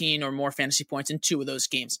scored 18 or more fantasy points in 2 of those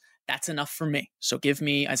games. That's enough for me. So give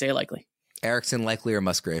me Isaiah Likely. Erickson, Likely, or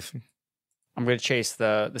Musgrave? I'm going to chase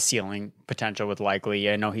the ceiling potential with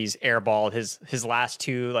Likely. I know he's airballed his last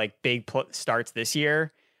 2 like big starts this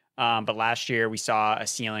year. But last year we saw a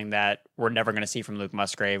ceiling that we're never going to see from Luke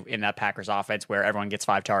Musgrave in that Packers offense where everyone gets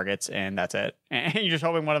 5 targets and that's it. And you're just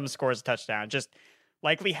hoping one of them scores a touchdown. Just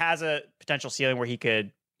Likely has a potential ceiling where he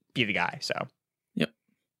could be the guy. So, yep.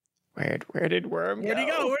 Where did Worm go?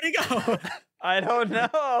 Where'd he go? I don't know.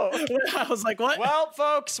 I was like, what? Well,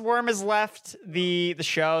 folks, Worm has left the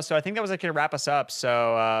show. So I think that was going to wrap us up.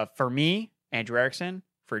 So for me, Andrew Erickson,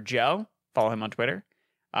 for Joe, follow him on Twitter.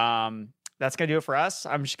 That's going to do it for us.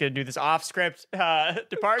 I'm just going to do this off-script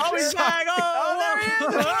departure. Oh, he's back! Oh, there he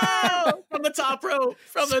is! Oh, from the top rope.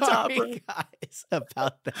 Top rope. Guys,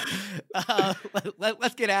 about that.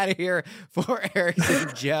 Let's get out of here for Erickson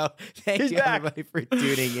and Joe. Thank you, everybody, for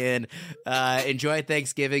tuning in. Enjoy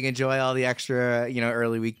Thanksgiving. Enjoy all the extra,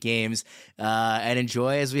 early week games. And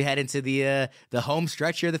enjoy as we head into the home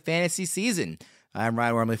stretch here of the fantasy season. I'm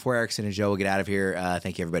Ryan Wormley for Erickson and Joe. We'll get out of here.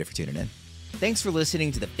 Thank you, everybody, for tuning in. Thanks for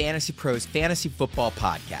listening to the Fantasy Pros Fantasy Football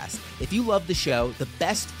Podcast. If you love the show, the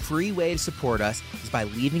best free way to support us is by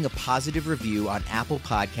leaving a positive review on Apple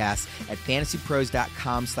Podcasts at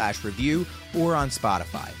fantasypros.com/review or on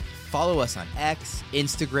Spotify. Follow us on X,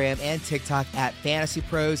 Instagram, and TikTok at Fantasy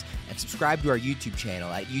Pros, and subscribe to our YouTube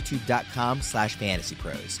channel at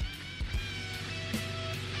youtube.com/fantasypros.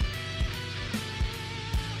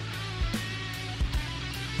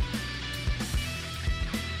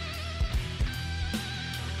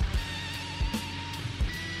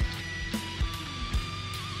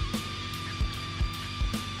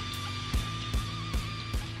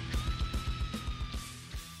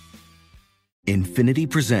 Infiniti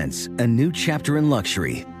presents a new chapter in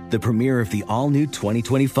luxury, the premiere of the all-new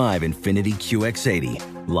 2025 Infiniti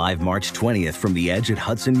QX80, live March 20th from the Edge at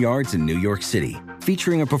Hudson Yards in New York City,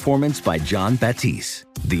 featuring a performance by John Batiste.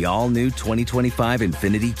 The all-new 2025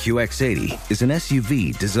 Infiniti QX80 is an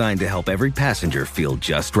SUV designed to help every passenger feel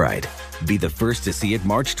just right. Be the first to see it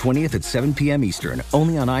March 20th at 7 p.m. Eastern,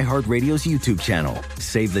 only on iHeartRadio's YouTube channel.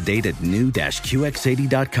 Save the date at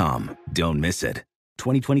new-QX80.com. Don't miss it.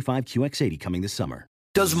 2025 QX80 coming this summer.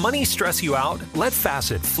 Does money stress you out? Let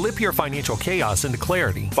Facet flip your financial chaos into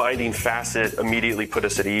clarity. Finding Facet immediately put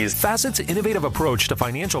us at ease. Facet's innovative approach to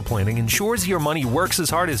financial planning ensures your money works as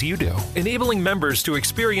hard as you do, enabling members to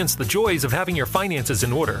experience the joys of having your finances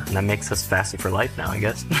in order. And that makes us Facet for life now, I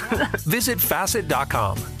guess. Visit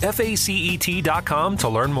Facet.com, FACET.com to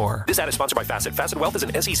learn more. This ad is sponsored by Facet. Facet Wealth is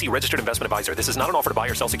an SEC registered investment advisor. This is not an offer to buy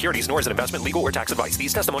or sell securities, nor is it investment, legal, or tax advice.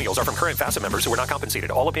 These testimonials are from current Facet members who are not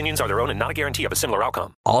compensated. All opinions are their own and not a guarantee of a similar outcome.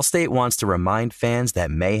 Allstate wants to remind fans that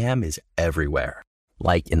mayhem is everywhere.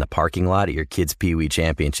 Like in the parking lot at your kid's Pee Wee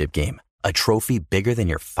Championship game. A trophy bigger than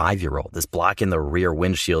your 5-year-old is blocking the rear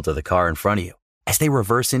windshield of the car in front of you. As they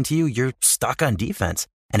reverse into you, you're stuck on defense.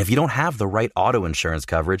 And if you don't have the right auto insurance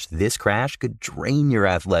coverage, this crash could drain your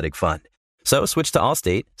athletic fund. So switch to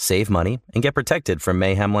Allstate, save money, and get protected from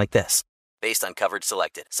mayhem like this. Based on coverage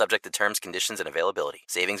selected, subject to terms, conditions, and availability.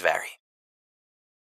 Savings vary.